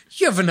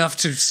 You have enough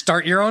to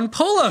start your own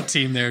polo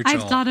team there, Joel.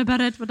 I've thought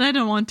about it, but I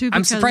don't want to. I'm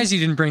because surprised you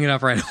didn't bring it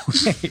up right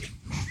away.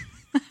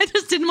 I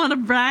just didn't want to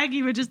brag.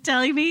 You were just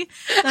telling me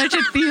that I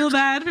should feel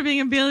bad for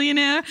being a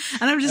billionaire.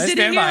 And I'm just I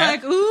sitting stand here by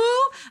like,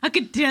 ooh, I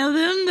could tell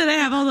them that I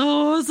have all the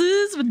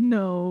horses, but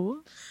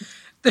no.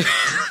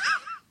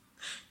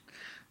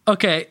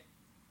 Okay.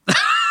 I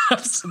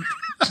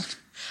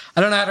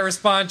don't know how to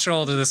respond,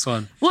 Joel, to this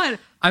one. What?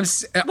 Are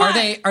What?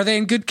 they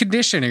in good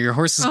condition? Are your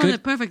horses Oh, good? they're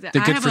perfect.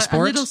 They're I good have for a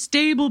sports. little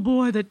stable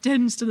boy that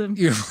tends to them.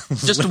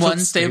 Just one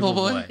stable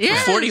boy?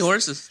 Yes. 40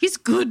 horses. He's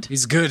good.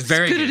 He's good.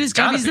 Very good good. at his He's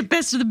job. gotta He's be. the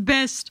best of the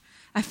best.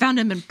 I found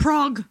him in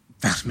Prague.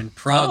 Found him in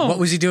Prague. Oh. What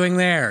was he doing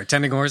there?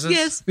 Tending horses?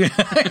 Yes.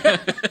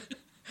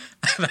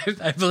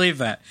 I believe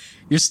that.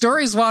 Your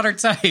story's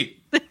watertight.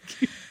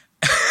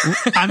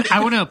 I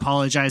want to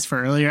apologize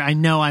for earlier. I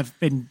know I'm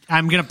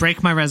going to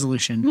break my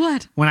resolution.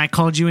 What? When I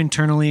called you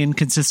internally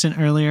inconsistent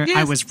earlier, Yes.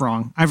 I was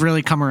wrong. I've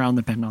really come around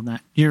the bend on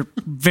that. You're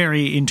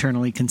very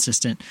internally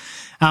consistent.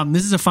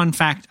 This is a fun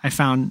fact I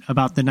found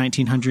about the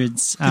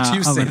 1900s Did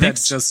you say that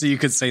Olympics. just so you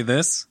could say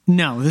this?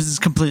 No, this is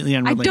completely I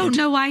unrelated. don't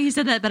know why he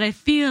said that, but I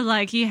feel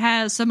like he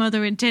has some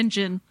other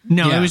intention.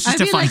 No, Yeah. it was I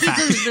just a feel fun like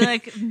fact. he's a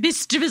like,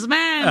 mischievous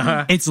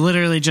man. It's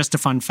literally just a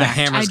fun The fact.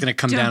 hammer's I going to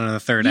come don't- down in the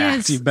third Yes.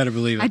 act. You better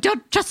believe it. I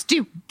don't trust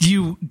you.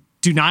 You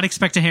do not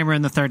expect a hammer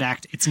in the third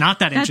act. It's not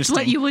that That's interesting.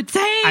 what you would say.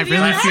 I if you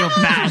really were- feel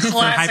bad for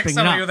Classic hyping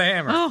somebody it with up. a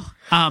hammer. Oh,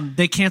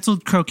 They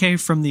canceled croquet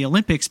from the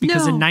Olympics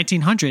because No. in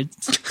 1900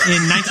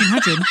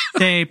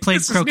 they played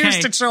This is news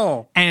croquet to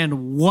Joel.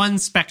 and one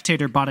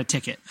spectator bought a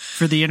ticket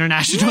for the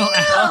international.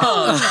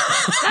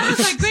 that was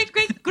my great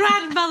great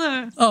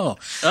grandmother. Oh,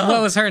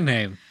 what was her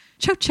name?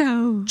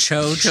 Cho-Cho.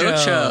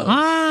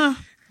 Cho-Cho.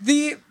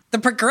 The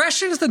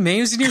progression of the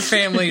names in your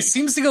family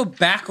seems to go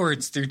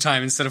backwards through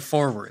time instead of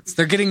forwards.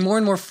 They're getting more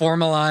and more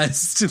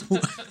formalized,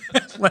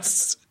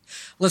 less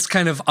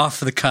kind of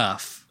off the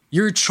cuff.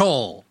 You're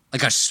Chol,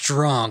 like a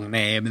strong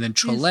name, and then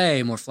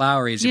Chole, more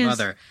flowery, is your Yes.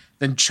 mother.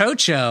 Then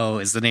Cho-Cho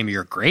is the name of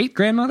your great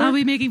grandmother. Are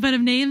we making fun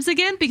of names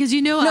again? Because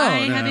you know No,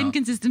 I no, have no.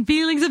 inconsistent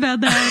feelings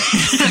about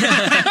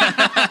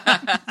that.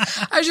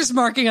 I was just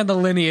marking on the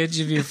lineage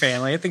of your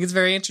family. I think it's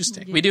very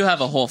interesting. We do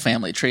have a whole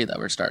family tree that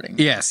we're starting.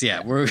 Yes,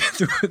 yeah. We're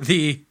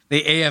the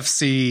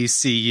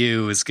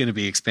AFC-CU is going to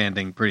be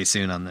expanding pretty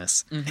soon on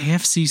this.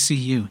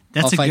 AFCCU.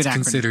 That's All a fights good acronym.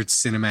 considered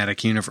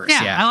cinematic universe.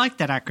 Yeah, Yeah, I like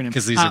that acronym.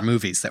 because these are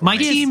movies that My were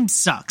made. team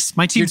sucks.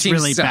 My team's team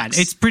really sucks.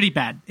 bad. It's pretty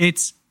bad.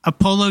 It's a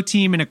polo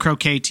team and a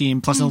croquet team,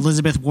 plus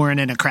Elizabeth Warren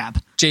and a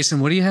crab. Jason,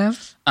 what do you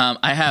have?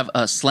 I have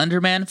a Slender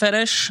Man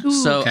fetish,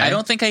 so okay. I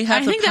don't think I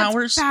have I the think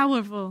powers that's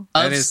powerful.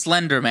 of That is-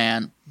 Slender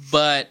Man,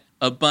 but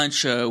a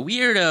bunch of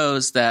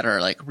weirdos that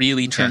are like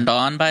really turned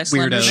on by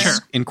Slender Weirdos, Man.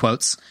 in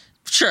quotes.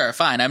 Sure,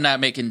 fine. I'm not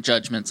making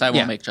judgments. I won't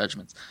Yeah. make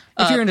judgments.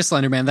 If you're into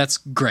Slender Man, that's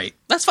great.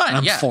 That's fine.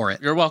 I'm yeah, for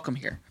it. You're welcome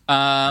here.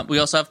 We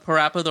also have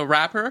Parappa the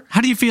Rapper.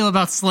 How do you feel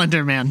about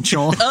Slender Man,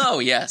 Joel? Oh,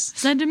 yes.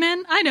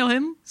 Slenderman, I know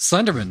him.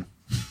 Slenderman.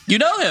 You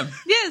know him.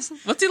 Yes,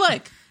 What's he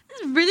like?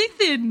 he's really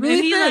thin, Really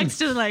and he thin. likes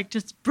to like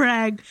just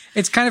brag.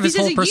 It's kind of his He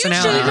whole says,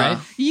 personality, you should, right?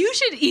 You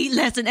should eat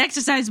less and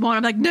exercise more.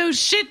 I'm like, no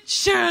shit,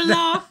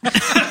 Sherlock.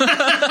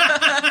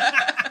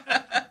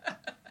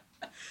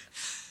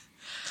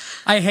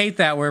 I hate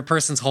that where a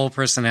person's whole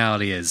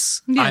personality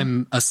is, Yeah.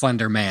 I'm a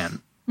Slender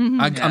Man. I'm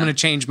going to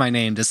change my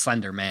name to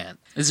Slender Man.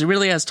 Is he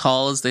really as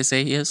tall as they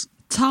say he is?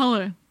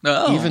 Taller.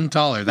 Oh, Even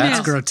taller. That's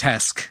Yes.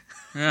 grotesque.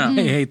 yeah. I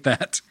hate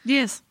that.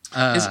 Yes.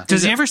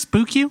 Does he ever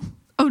spook you?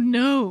 Oh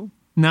no.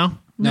 No?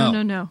 No,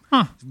 No. no,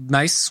 no.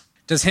 Nice.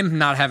 Does him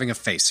not having a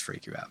face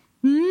freak you out?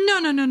 No,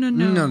 no, no, no, no.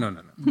 No, no,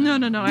 no, no. No,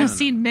 no, no. I've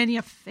seen many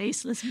a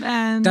faceless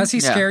man. Does he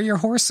Yeah. scare your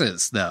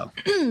horses, though?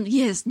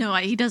 Yes, no,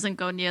 he doesn't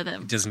go near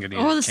them. He doesn't go near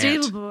Or the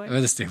can't. stable boy.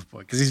 Or the stable boy,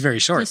 because he's very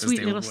short. The The, sweet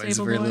stable little boy. He's a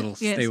stable very boy. little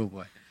Yes. stable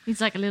boy. He's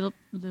like a little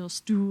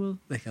stool.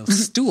 Like a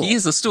stool. He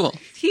is a stool.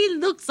 He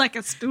looks like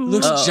a stool.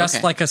 Looks Oh, just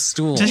okay. like a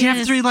stool. Does he have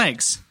Yes. 3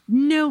 legs?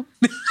 No.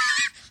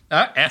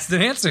 Asked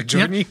and answered,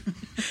 Jordan.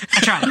 I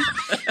tried.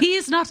 He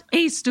is not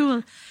a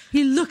stool.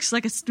 He looks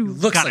like a stool.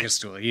 Looks Got like it. a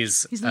stool.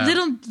 He's He's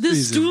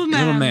he's stool a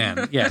man. Little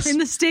man. Yes. In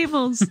the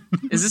stables.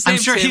 Is this I'm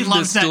name sure he Tim,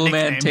 loves the that stool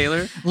man nickname.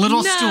 Taylor?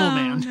 Little no, stool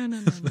man.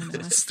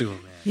 No. Stool man.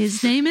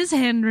 His name is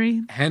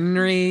Henry,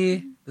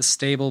 Henry, the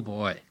stable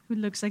boy. who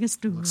looks like a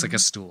stool. Looks like a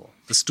stool.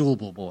 The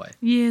stoolable boy.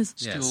 Yes.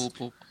 Yes.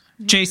 Stool-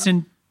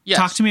 Jason, Yes.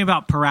 talk to me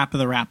about Parappa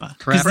the Rappa.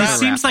 Because Parappa this the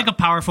seems Rappa. like a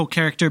powerful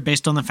character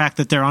based on the fact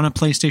that they're on a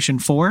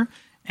PlayStation 4.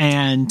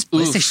 And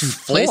PlayStation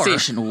 4?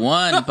 PlayStation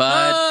 1,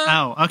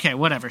 bud. oh, okay,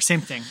 whatever,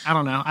 same thing. I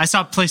don't know. I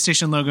saw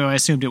PlayStation logo. I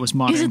assumed it was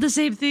modern. Is it the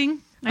same thing?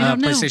 I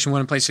don't know. PlayStation 1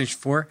 and PlayStation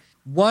 4.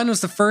 1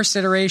 was the first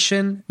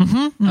iteration of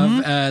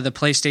the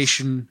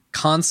PlayStation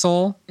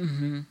console.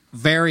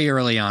 Very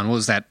early on. What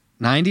was that?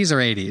 90s or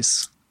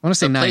 80s? I want to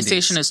say The 90s.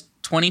 PlayStation is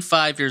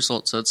 25 years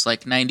old, so it's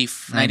like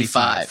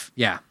 95.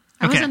 Yeah.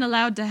 I Okay. wasn't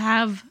allowed to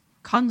have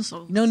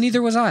consoles. No,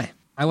 neither was I.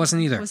 I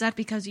wasn't either. Was that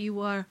because you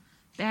were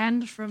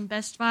banned from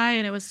Best Buy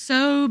and it was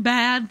so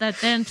bad that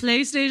then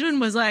PlayStation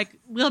was like,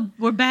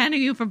 we're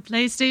banning you from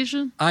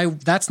PlayStation?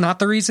 That's not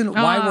the reason.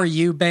 Why were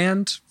you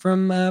banned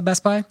from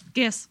Best Buy?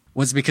 Yes.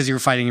 Was it because you were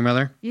fighting your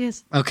mother?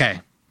 Yes.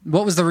 Okay.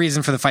 What was the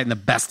reason for the fight in the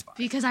Best Buy?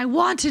 Because I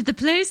wanted the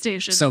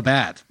PlayStation. So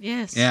bad.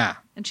 Yes. Yeah.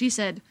 And she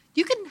said,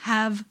 you can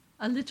have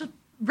a little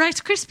Rice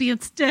Krispie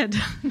instead.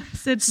 I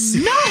said,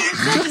 no,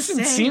 it's not the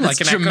same. Seemed like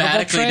an It's equitable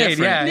dramatically trade. different.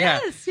 Yeah, yeah.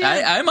 Yes,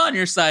 yes. I'm on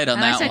your side on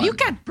And that I said, one. you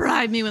can't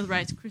bribe me with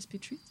Rice Krispie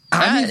treats.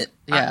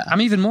 Yeah.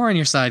 I'm even more on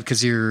your side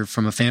because you're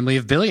from a family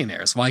of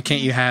billionaires. Why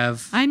can't you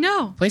have I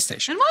know.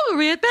 PlayStation? And why were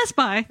we at Best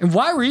Buy? And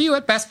why were you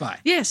at Best Buy?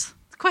 Yes.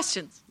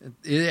 Questions.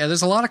 Yeah,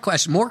 there's a lot of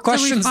questions. More So we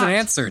questions than fought.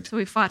 answered. So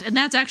we fought. And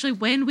that's actually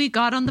when we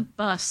got on the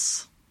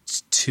bus.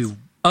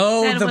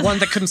 Oh, That the was- one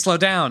that couldn't slow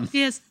down.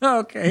 Yes.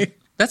 Okay.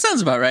 That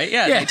sounds about right.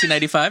 Yeah, Yeah.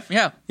 1995.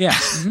 Yeah. Yeah.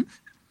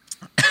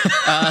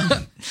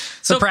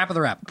 So Parappa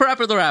the Rapper.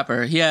 Parappa the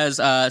Rapper. He has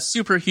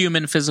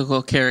superhuman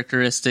physical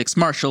characteristics,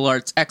 martial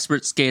arts,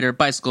 expert skater,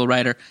 bicycle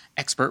rider,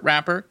 expert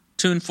rapper,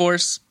 tune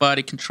force,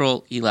 body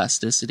control,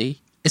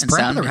 elasticity. Is and Parappa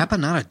the sounding. Rapper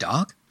not a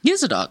dog? He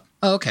is a dog.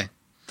 Oh, okay.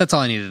 That's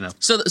all I need to know.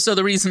 So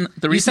the reason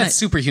You said I-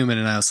 superhuman,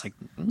 and I was like,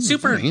 super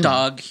superhuman.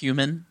 dog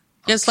human.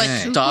 It's Okay. like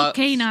Super dog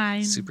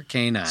Canine. Super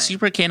canine.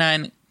 super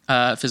canine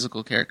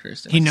physical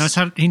characteristics. He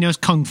knows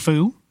kung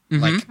fu,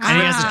 Like, and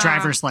he has a Ah.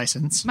 driver's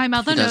license. My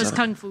mother He does knows have-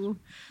 Kung Fu.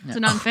 It's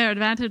an unfair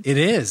advantage. it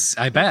is,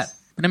 I bet.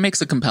 but it makes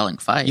a compelling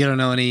fight. You don't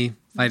know any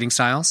fighting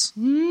styles?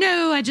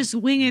 No, I just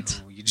wing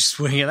it. You just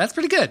swing it. That's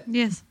pretty good.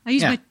 Yes. I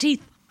use Yeah. my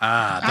teeth.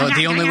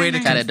 The only way to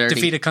Kinda dirty.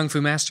 defeat a kung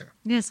fu master.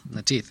 Yes.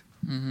 The teeth.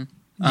 You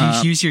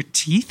use your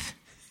teeth.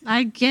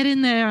 I get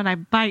in there and I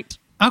bite.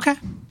 Okay,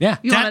 Yeah.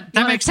 You That- wanna, that you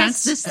wanna makes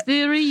test sense. this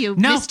theory, you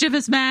No.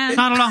 mischievous man?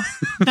 not at all.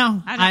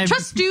 No, I don't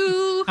trust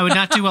you. I would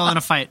not do well in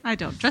a fight. I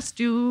don't trust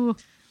you.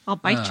 I'll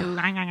bite you.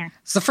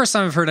 It's the first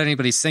time I've heard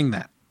anybody sing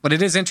that, but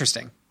it is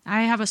interesting.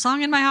 I have a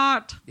song in my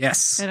heart.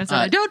 Yes. And I said,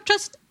 I don't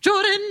trust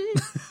Jordan.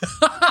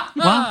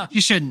 Well,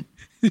 you shouldn't.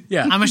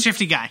 Yeah. I'm a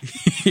shifty guy,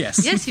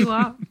 Yes. Yes, you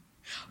are.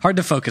 Hard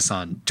to focus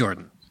on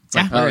Jordan. It's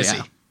like, Yeah. where Oh, is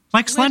yeah. he?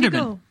 like Where'd you Slenderman.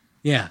 go?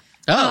 Yeah.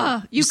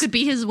 Oh, You could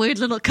be his weird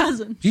little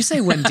cousin. Did you say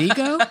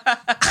Wendigo?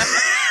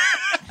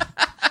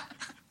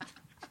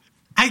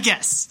 I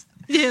guess.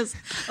 Yes.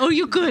 Oh,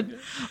 you could.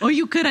 Oh,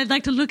 you could. I'd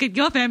like to look at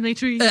your family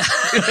tree.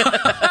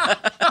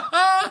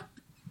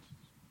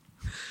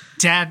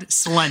 Dad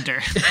slender,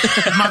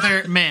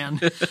 mother man.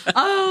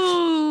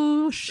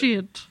 Oh,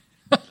 shit.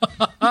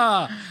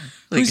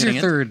 Who's your getting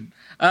it? third?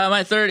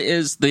 my third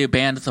is the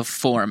band The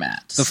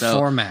Format. The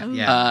format.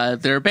 Yeah.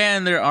 They're a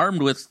band. They're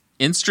armed with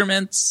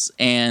instruments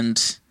and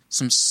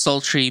some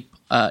sultry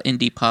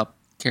indie pop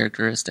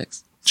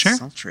characteristics. Sure.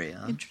 Sultry,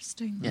 huh?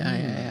 Interesting.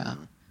 Yeah.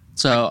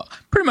 So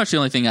pretty much the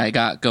only thing I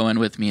got going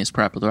with me is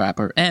Parappa the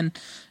Rapper, and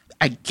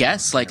I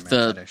guess like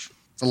the Fetish.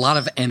 It's a lot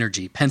of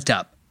energy pent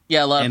up.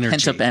 a lot energy. of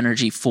pent up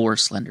energy for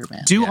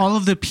Slenderman. Do all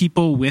of the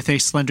people with a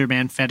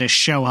Slenderman fetish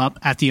show up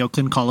at the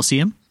Oakland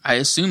Coliseum? I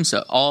assume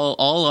so.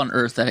 All on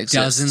Earth that exists.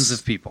 Dozens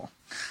of people.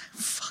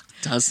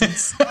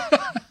 dozens.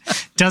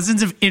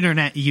 Dozens of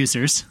internet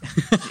users.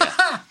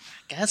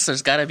 Guess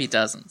there's got to be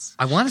dozens.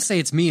 I want to say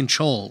it's me and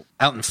Chol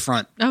out in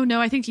front. Oh, no,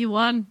 I think you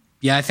won.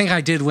 Yeah, I think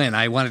I did win.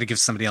 I wanted to give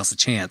somebody else a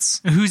chance.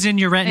 Who's in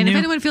your And if retinue?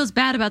 anyone feels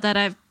bad about that,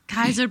 I have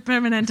Kaiser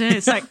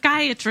Permanente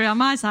psychiatry on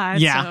my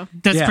side. Yeah, So.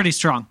 that's Yeah. pretty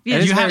strong. Yeah,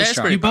 It is you very have,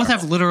 strong. you both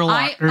have literal,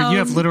 I or you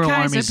have own literal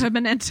Kaiser armies.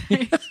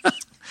 Permanente.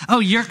 Oh,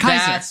 you're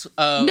Kaiser. That's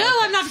No,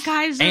 I'm not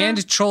Kaiser. And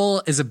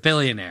Chol is a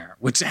billionaire,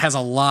 which has a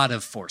lot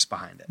of force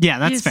behind it. Yeah,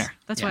 that's Yes, fair.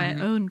 That's why I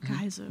own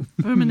Kaiser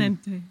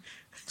Permanente.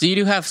 so you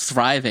do have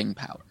thriving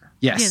power.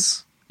 Yes.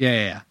 Yes.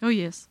 Yeah. Oh,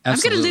 yes.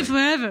 Absolutely. I'm going to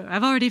live forever.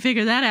 I've already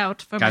figured that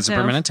out for Kaiser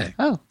myself. Permanente.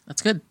 Oh,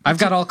 that's good. I've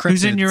got all cryptids.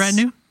 Who's in your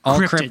retinue? All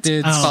Cryptids.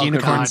 cryptids, Oh,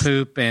 unicorn God.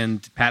 poop,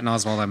 and Patton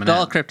Oswalt M&M.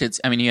 All cryptids.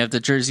 I mean, you have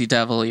the Jersey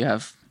Devil. You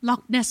have.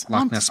 Loch Ness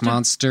Loch Ness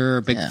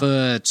Monster,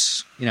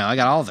 Bigfoot. You know, I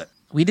got all of it.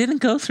 We didn't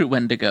go through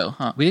Wendigo,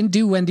 huh? We didn't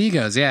do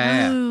Wendigos.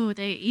 Yeah. Oh,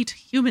 they eat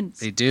humans.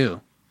 They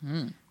do.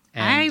 And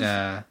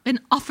I've been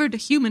offered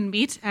human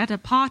meat at a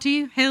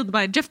party held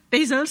by Jeff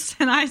Bezos,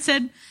 and I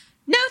said,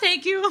 No,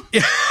 thank you.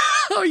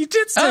 Oh, you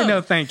did say Oh.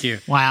 no, thank you.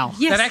 Wow.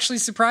 Yes. That actually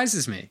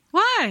surprises me.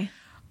 Why?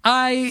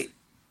 I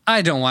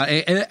don't want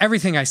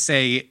everything I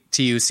say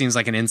to you seems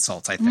like an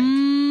insult. I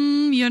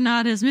think You're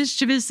not as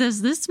mischievous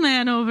as this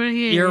man over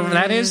here.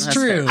 that is That's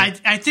true.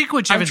 I think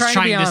what I'm Jevin's trying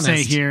to be trying to say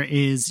honest. here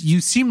is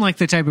you seem like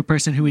the type of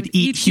person who would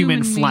eat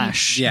human human meat.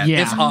 flesh. yeah,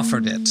 if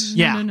offered it,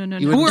 Yeah. No.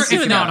 You wouldn't Or see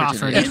if an not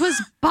opportunity. offered. It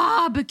was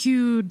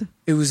barbecued.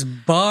 it was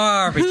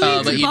barbecue. Who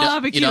But eats you don't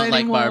barbecue like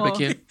anymore?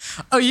 barbecue?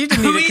 Oh, you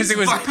didn't eat it because it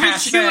was Barbecue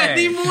passe.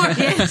 anymore.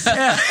 Yes.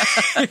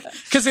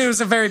 Because it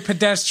was a very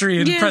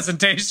pedestrian Yes.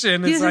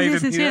 presentation. Yes, It's like,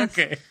 yes, yes, yes.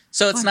 okay.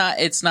 So it's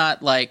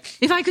not like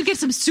If I could get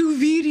some sous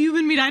vide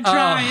human meat, I'd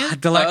try Oh,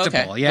 it.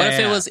 delectable. okay. Yeah. What if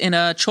yeah. it was in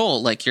a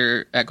chol, like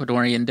your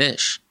Ecuadorian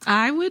dish?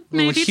 I would a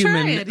little maybe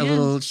human, try it. a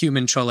little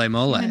human chole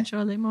mole? And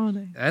chole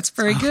mole. That's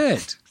very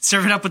good.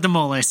 Serve it up with the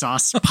mole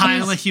sauce.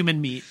 Pile of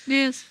human meat.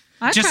 Yes.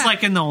 I'd Just try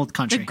like in the old the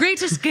country.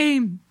 greatest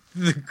game.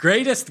 The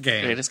greatest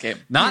game. Greatest game.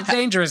 Not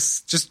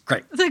dangerous, just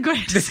great. The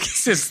greatest.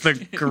 This is the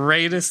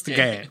greatest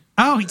game.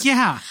 Oh,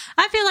 yeah.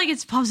 I feel like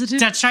it's positive.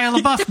 That Shia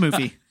LaBeouf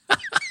movie.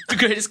 The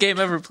greatest game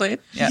ever played?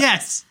 Yeah.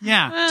 Yes.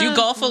 Yeah. Do you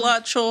golf a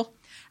lot, Chol?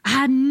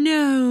 I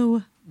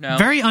know. No.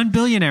 Very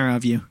unbillionaire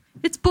of you.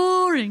 It's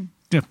boring.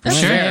 Yeah, Sure.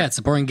 sure. Yeah, it's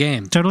a boring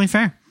game. Totally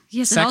fair.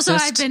 Yes, and also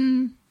Sexist. I've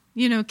been,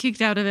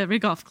 kicked out of every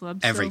golf club.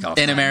 Every so- golf.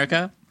 in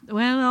America?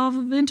 Well,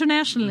 all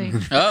internationally.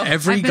 Oh.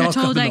 Every I've been golf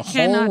club told in I the whole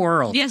cannot.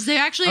 world. Yes, they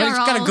actually I are just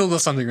all. gotta Google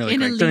something really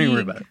in a quick. Don't even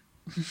worry league. about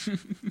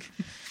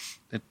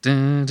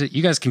it.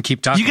 You guys can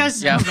keep talking. You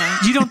guys, Yeah.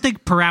 you don't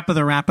think Parappa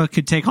the Rappa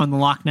could take on the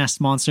Loch Ness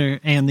Monster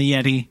and the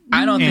Yeti?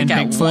 I don't and think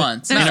at Bigfoot?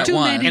 once. There's Not at too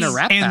once. many. in a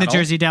rap And the battle.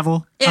 Jersey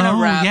Devil? In a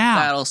Oh, rap yeah.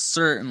 battle,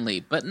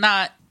 certainly, but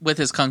not with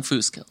his kung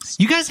fu skills.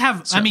 You guys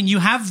have, you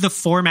have the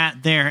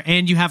format there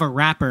and you have a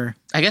rapper.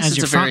 I guess as it's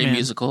your a very frontman.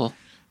 musical.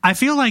 I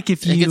feel like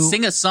if You you. could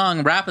sing a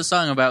song, rap a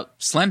song about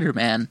Slender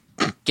Man,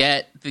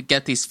 get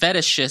these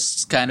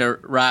fetishists kind of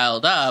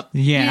riled up.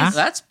 Yeah. Yes.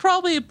 That's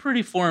probably a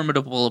pretty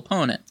formidable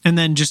opponent. And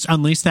then just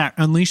unleash that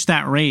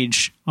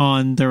rage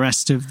on the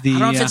rest of the. I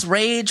don't know if it's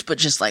rage, but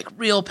just like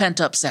real pent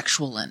up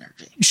sexual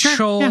energy. Sure,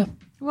 Shoal, yeah.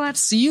 What?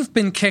 So you've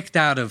been kicked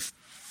out of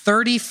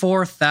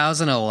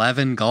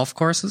 34,011 golf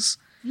courses?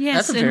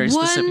 Yes, That's a very in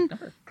one specific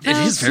number. It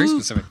is very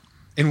swoop. specific.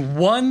 In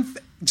one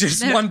day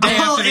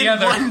All after the in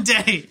other. one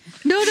day.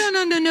 No.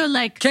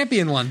 Like Can't be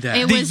in one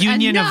day. it The was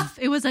union of- enough.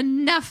 It was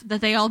enough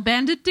that they all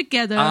banded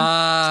together. it was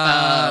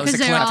a Because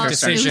they're collective all, it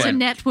was a decision.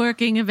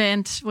 networking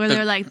event where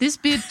they're like, this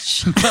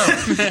bitch.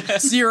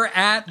 So you're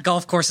at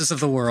golf courses of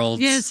the world,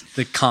 Yes.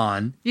 the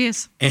con,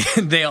 Yes. and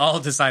they all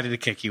decided to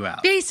kick you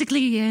out.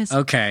 Basically, yes.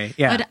 Okay,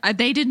 yeah. But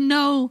they didn't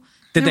know.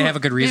 Did they there have a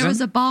good reason? There was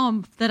a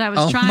bomb that I was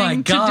Oh my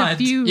trying to God.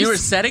 defuse. You were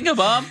setting a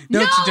bomb? no,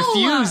 to No!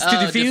 defuse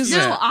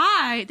No,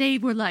 it. they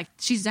were like,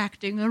 she's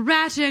acting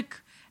erratic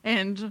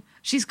and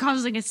she's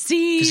causing a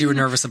scene. 'Cause you were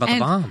nervous about the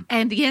bomb.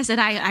 And yes, and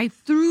I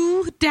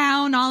threw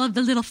down all of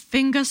the little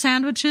finger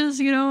sandwiches,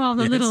 all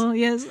the Yes. little,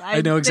 yes.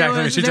 I know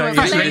exactly what you're talking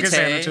about. plates. Finger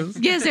sandwiches.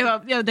 Yes,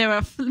 there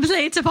were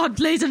plates upon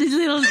plates of these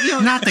little,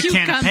 Not the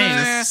cucumber.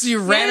 canapes. So you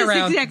ran Yes,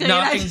 around exactly.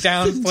 knocking And I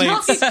down was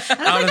plates jumping.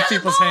 And I out was of like,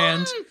 people's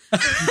hands.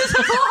 There's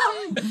a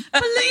bomb!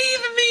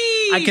 Believe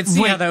me! I could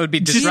see Wait, how that would be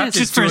just- disruptive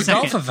just for to a a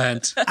golf second.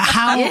 event.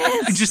 How?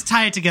 Yes. Just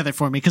tie it together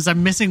for me because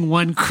I'm missing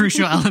one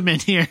crucial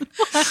element here.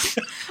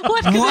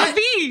 What could What? that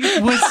be?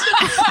 Was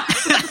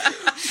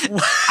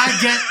I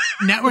get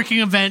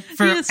networking event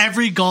for Yes.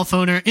 every golf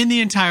owner in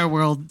the entire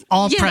world,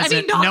 all Yes,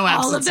 present, not no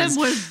all of absences.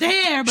 them were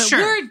there, but Sure.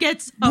 word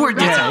gets Word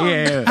gets around.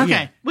 Yeah.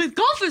 Okay, With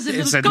golfers and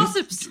It's little a-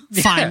 gossips.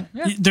 fine.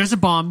 There's a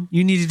bomb.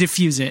 You need to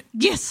defuse it.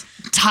 Yes.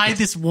 Tie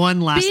this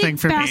one last thing Big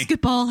for me.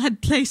 basketball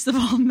had placed the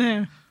bomb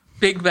there.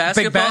 Big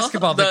basketball? Big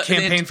basketball. The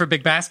campaign for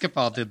big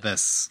basketball did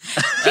this.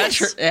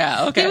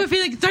 Yeah, They okay. were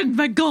feeling threatened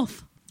by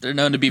golf. They're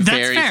known to be That's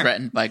very fair.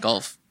 threatened by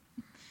golf.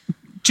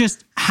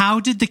 Just how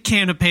did the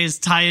canapes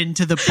tie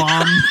into the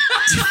bomb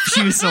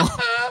defusal?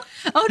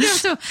 Oh no!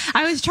 So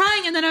I was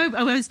trying, and then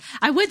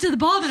I went to the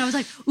bomb, and I was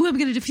like, "Ooh, I'm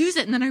going to defuse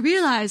it." And then I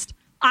realized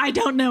I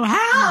don't know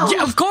how.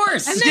 Yeah, of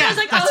course. And then Yeah, I was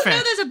like, that's "Oh fair.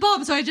 no, there's a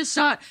bomb!" So I just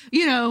start,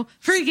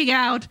 freaking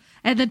out,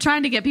 and then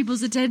trying to get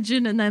people's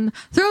attention, and then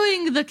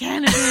throwing the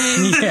canopy.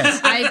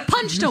 Yes. I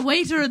punched a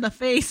waiter in the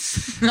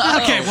face.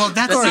 Okay, well,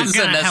 that's not This is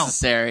gonna help.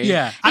 unnecessary.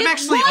 Yeah. I'm It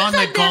actually was on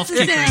the golf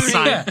kicker unnecessary.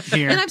 side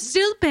here. And I'm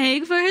still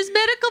paying for his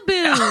medical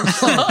bills.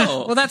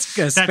 Oh, Well, that's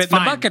a spit in the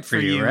fine bucket for for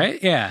you, you. right?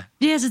 Yeah.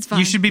 Yes, it's fine.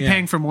 You should be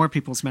paying for more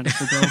people's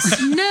medical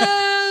bills.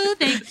 No,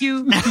 thank you.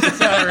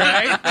 All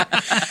right.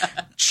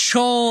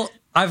 Chol,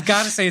 I've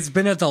got to say, it's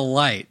been a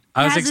delight.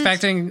 I was Has it?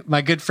 expecting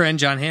my good friend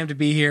John Hamm to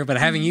be here, but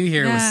having you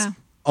here Yeah. was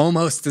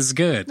almost as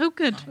good. Oh,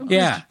 good.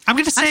 Yeah. I'm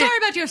going to I'm say sorry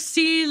about your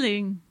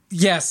ceiling.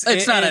 Yes.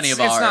 It's not any of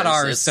It's not ours.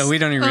 ours, It's- so we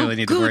don't even Oh, really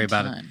need to worry good.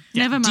 about it.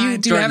 Never Do you,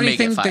 mind. do you Don't have make it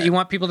anything that fire. you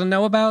want people to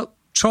know about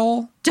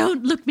Chol?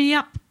 Don't look me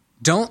up.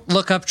 Don't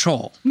look up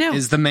Chol. No.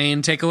 Is the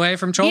main takeaway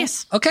from Chol?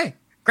 Yes. Okay.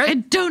 Great.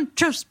 And don't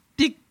trust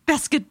big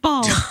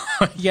basketball.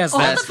 Yes, Or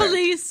that's the fair.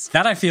 police.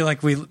 That I feel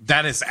like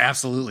that is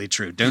absolutely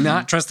true. Do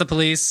not trust the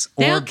police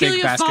or They'll kill big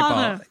your basketball.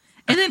 father.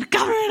 and then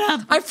cover it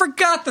up. I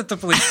forgot that the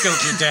police killed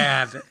your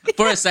dad.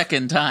 For a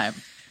second time.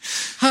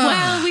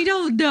 Well, we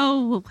don't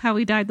know how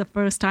he died the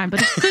first time,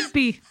 but it could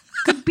be.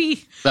 Could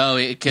be. Oh,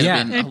 it could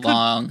have been It a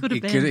long could have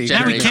It been. could- it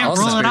Now we could- can't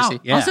also- roll it out.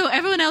 Yeah. Also,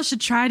 everyone else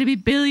should try to be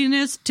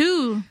billionaires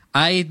too.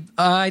 I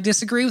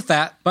disagree with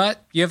that,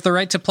 but you have the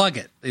right to plug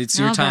it. It's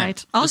your All time.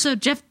 right. Also,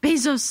 Jeff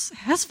Bezos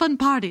has fun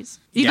parties,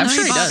 even I'm though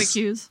sure he he does.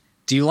 barbecues.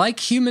 Do you like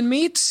human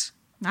meat?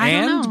 I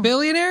don't and know.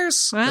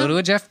 billionaires? Well, Go to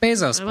a Jeff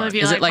Bezos well, party.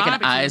 if you Is it like an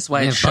barbecue. eyes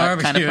wide Yeah, shut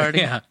kind of barbecue, party?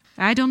 Yeah.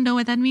 I don't know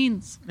what that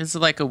means. Is it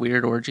like a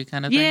weird orgy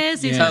kind of thing?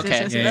 Yes, yes, Yeah. yes, Okay,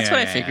 yes, Yeah, yes. that's what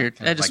I yeah, figured.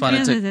 yeah. I just Like- wanted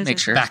Yes, to yes, make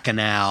yes. sure.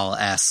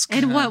 Bacchanal-esque.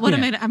 And what Yeah.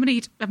 am I?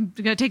 I'm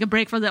gonna take a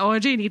break from the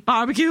orgy and eat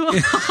barbecue.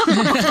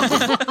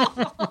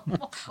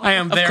 I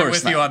am there course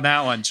with not. you on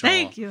that one, Joel.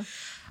 Thank you.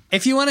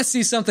 If you want to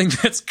see something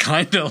that's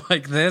kind of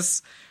like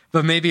this,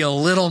 but maybe a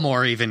little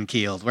more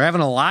even-keeled, we're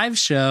having a live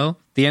show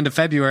the end of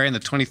February on the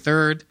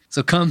 23rd.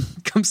 So come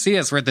see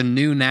us. We're at the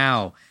New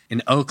Now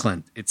in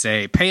Oakland. It's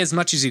a pay as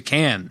much as you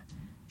can,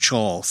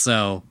 Joel.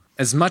 So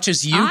as much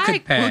as you I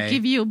could pay. will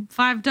give you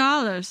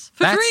 $5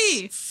 for That's-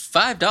 free.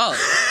 $5.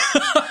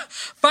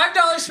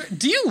 $5.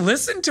 Do you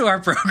listen to our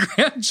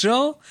program,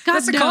 Joel? God,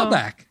 That's a no.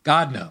 callback.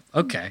 God, no.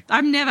 Okay.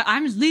 I'm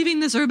leaving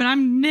this room and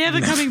I'm never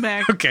coming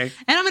back. Okay.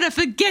 And I'm gonna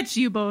forget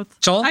you both.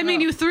 Joel? I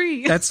mean you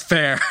three. That's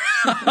fair.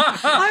 I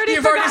already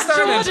You've already forgot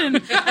started.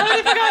 Jordan. I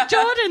already forgot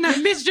Jordan, that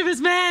mischievous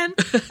man.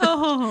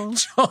 Oh.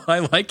 Joel, I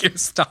like your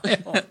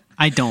style.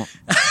 I don't.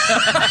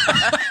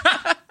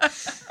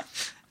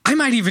 I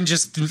might even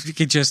just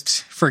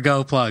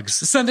forgo plugs.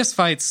 Send us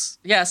fights.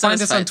 Yeah, send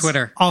Find us us on fights.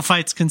 Twitter.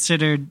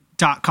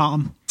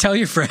 Allfightsconsidered.com. Tell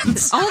your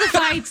friends.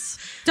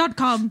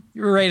 Allthefights.com.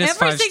 Rate us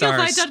Every 5 single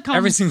stars. fight.com.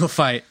 Every single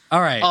fight. All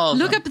right. All of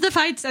Look them. up the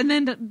fights and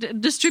then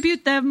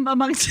distribute them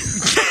amongst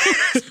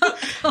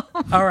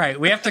All right.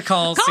 We have to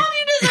call.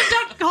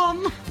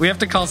 communism.com. We have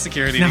to call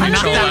security No, to not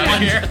control that out of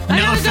one. here. I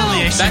No gotta go.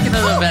 affiliation. Back into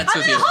the vents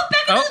with you. Hop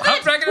back in Oh, the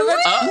hop back into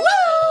the.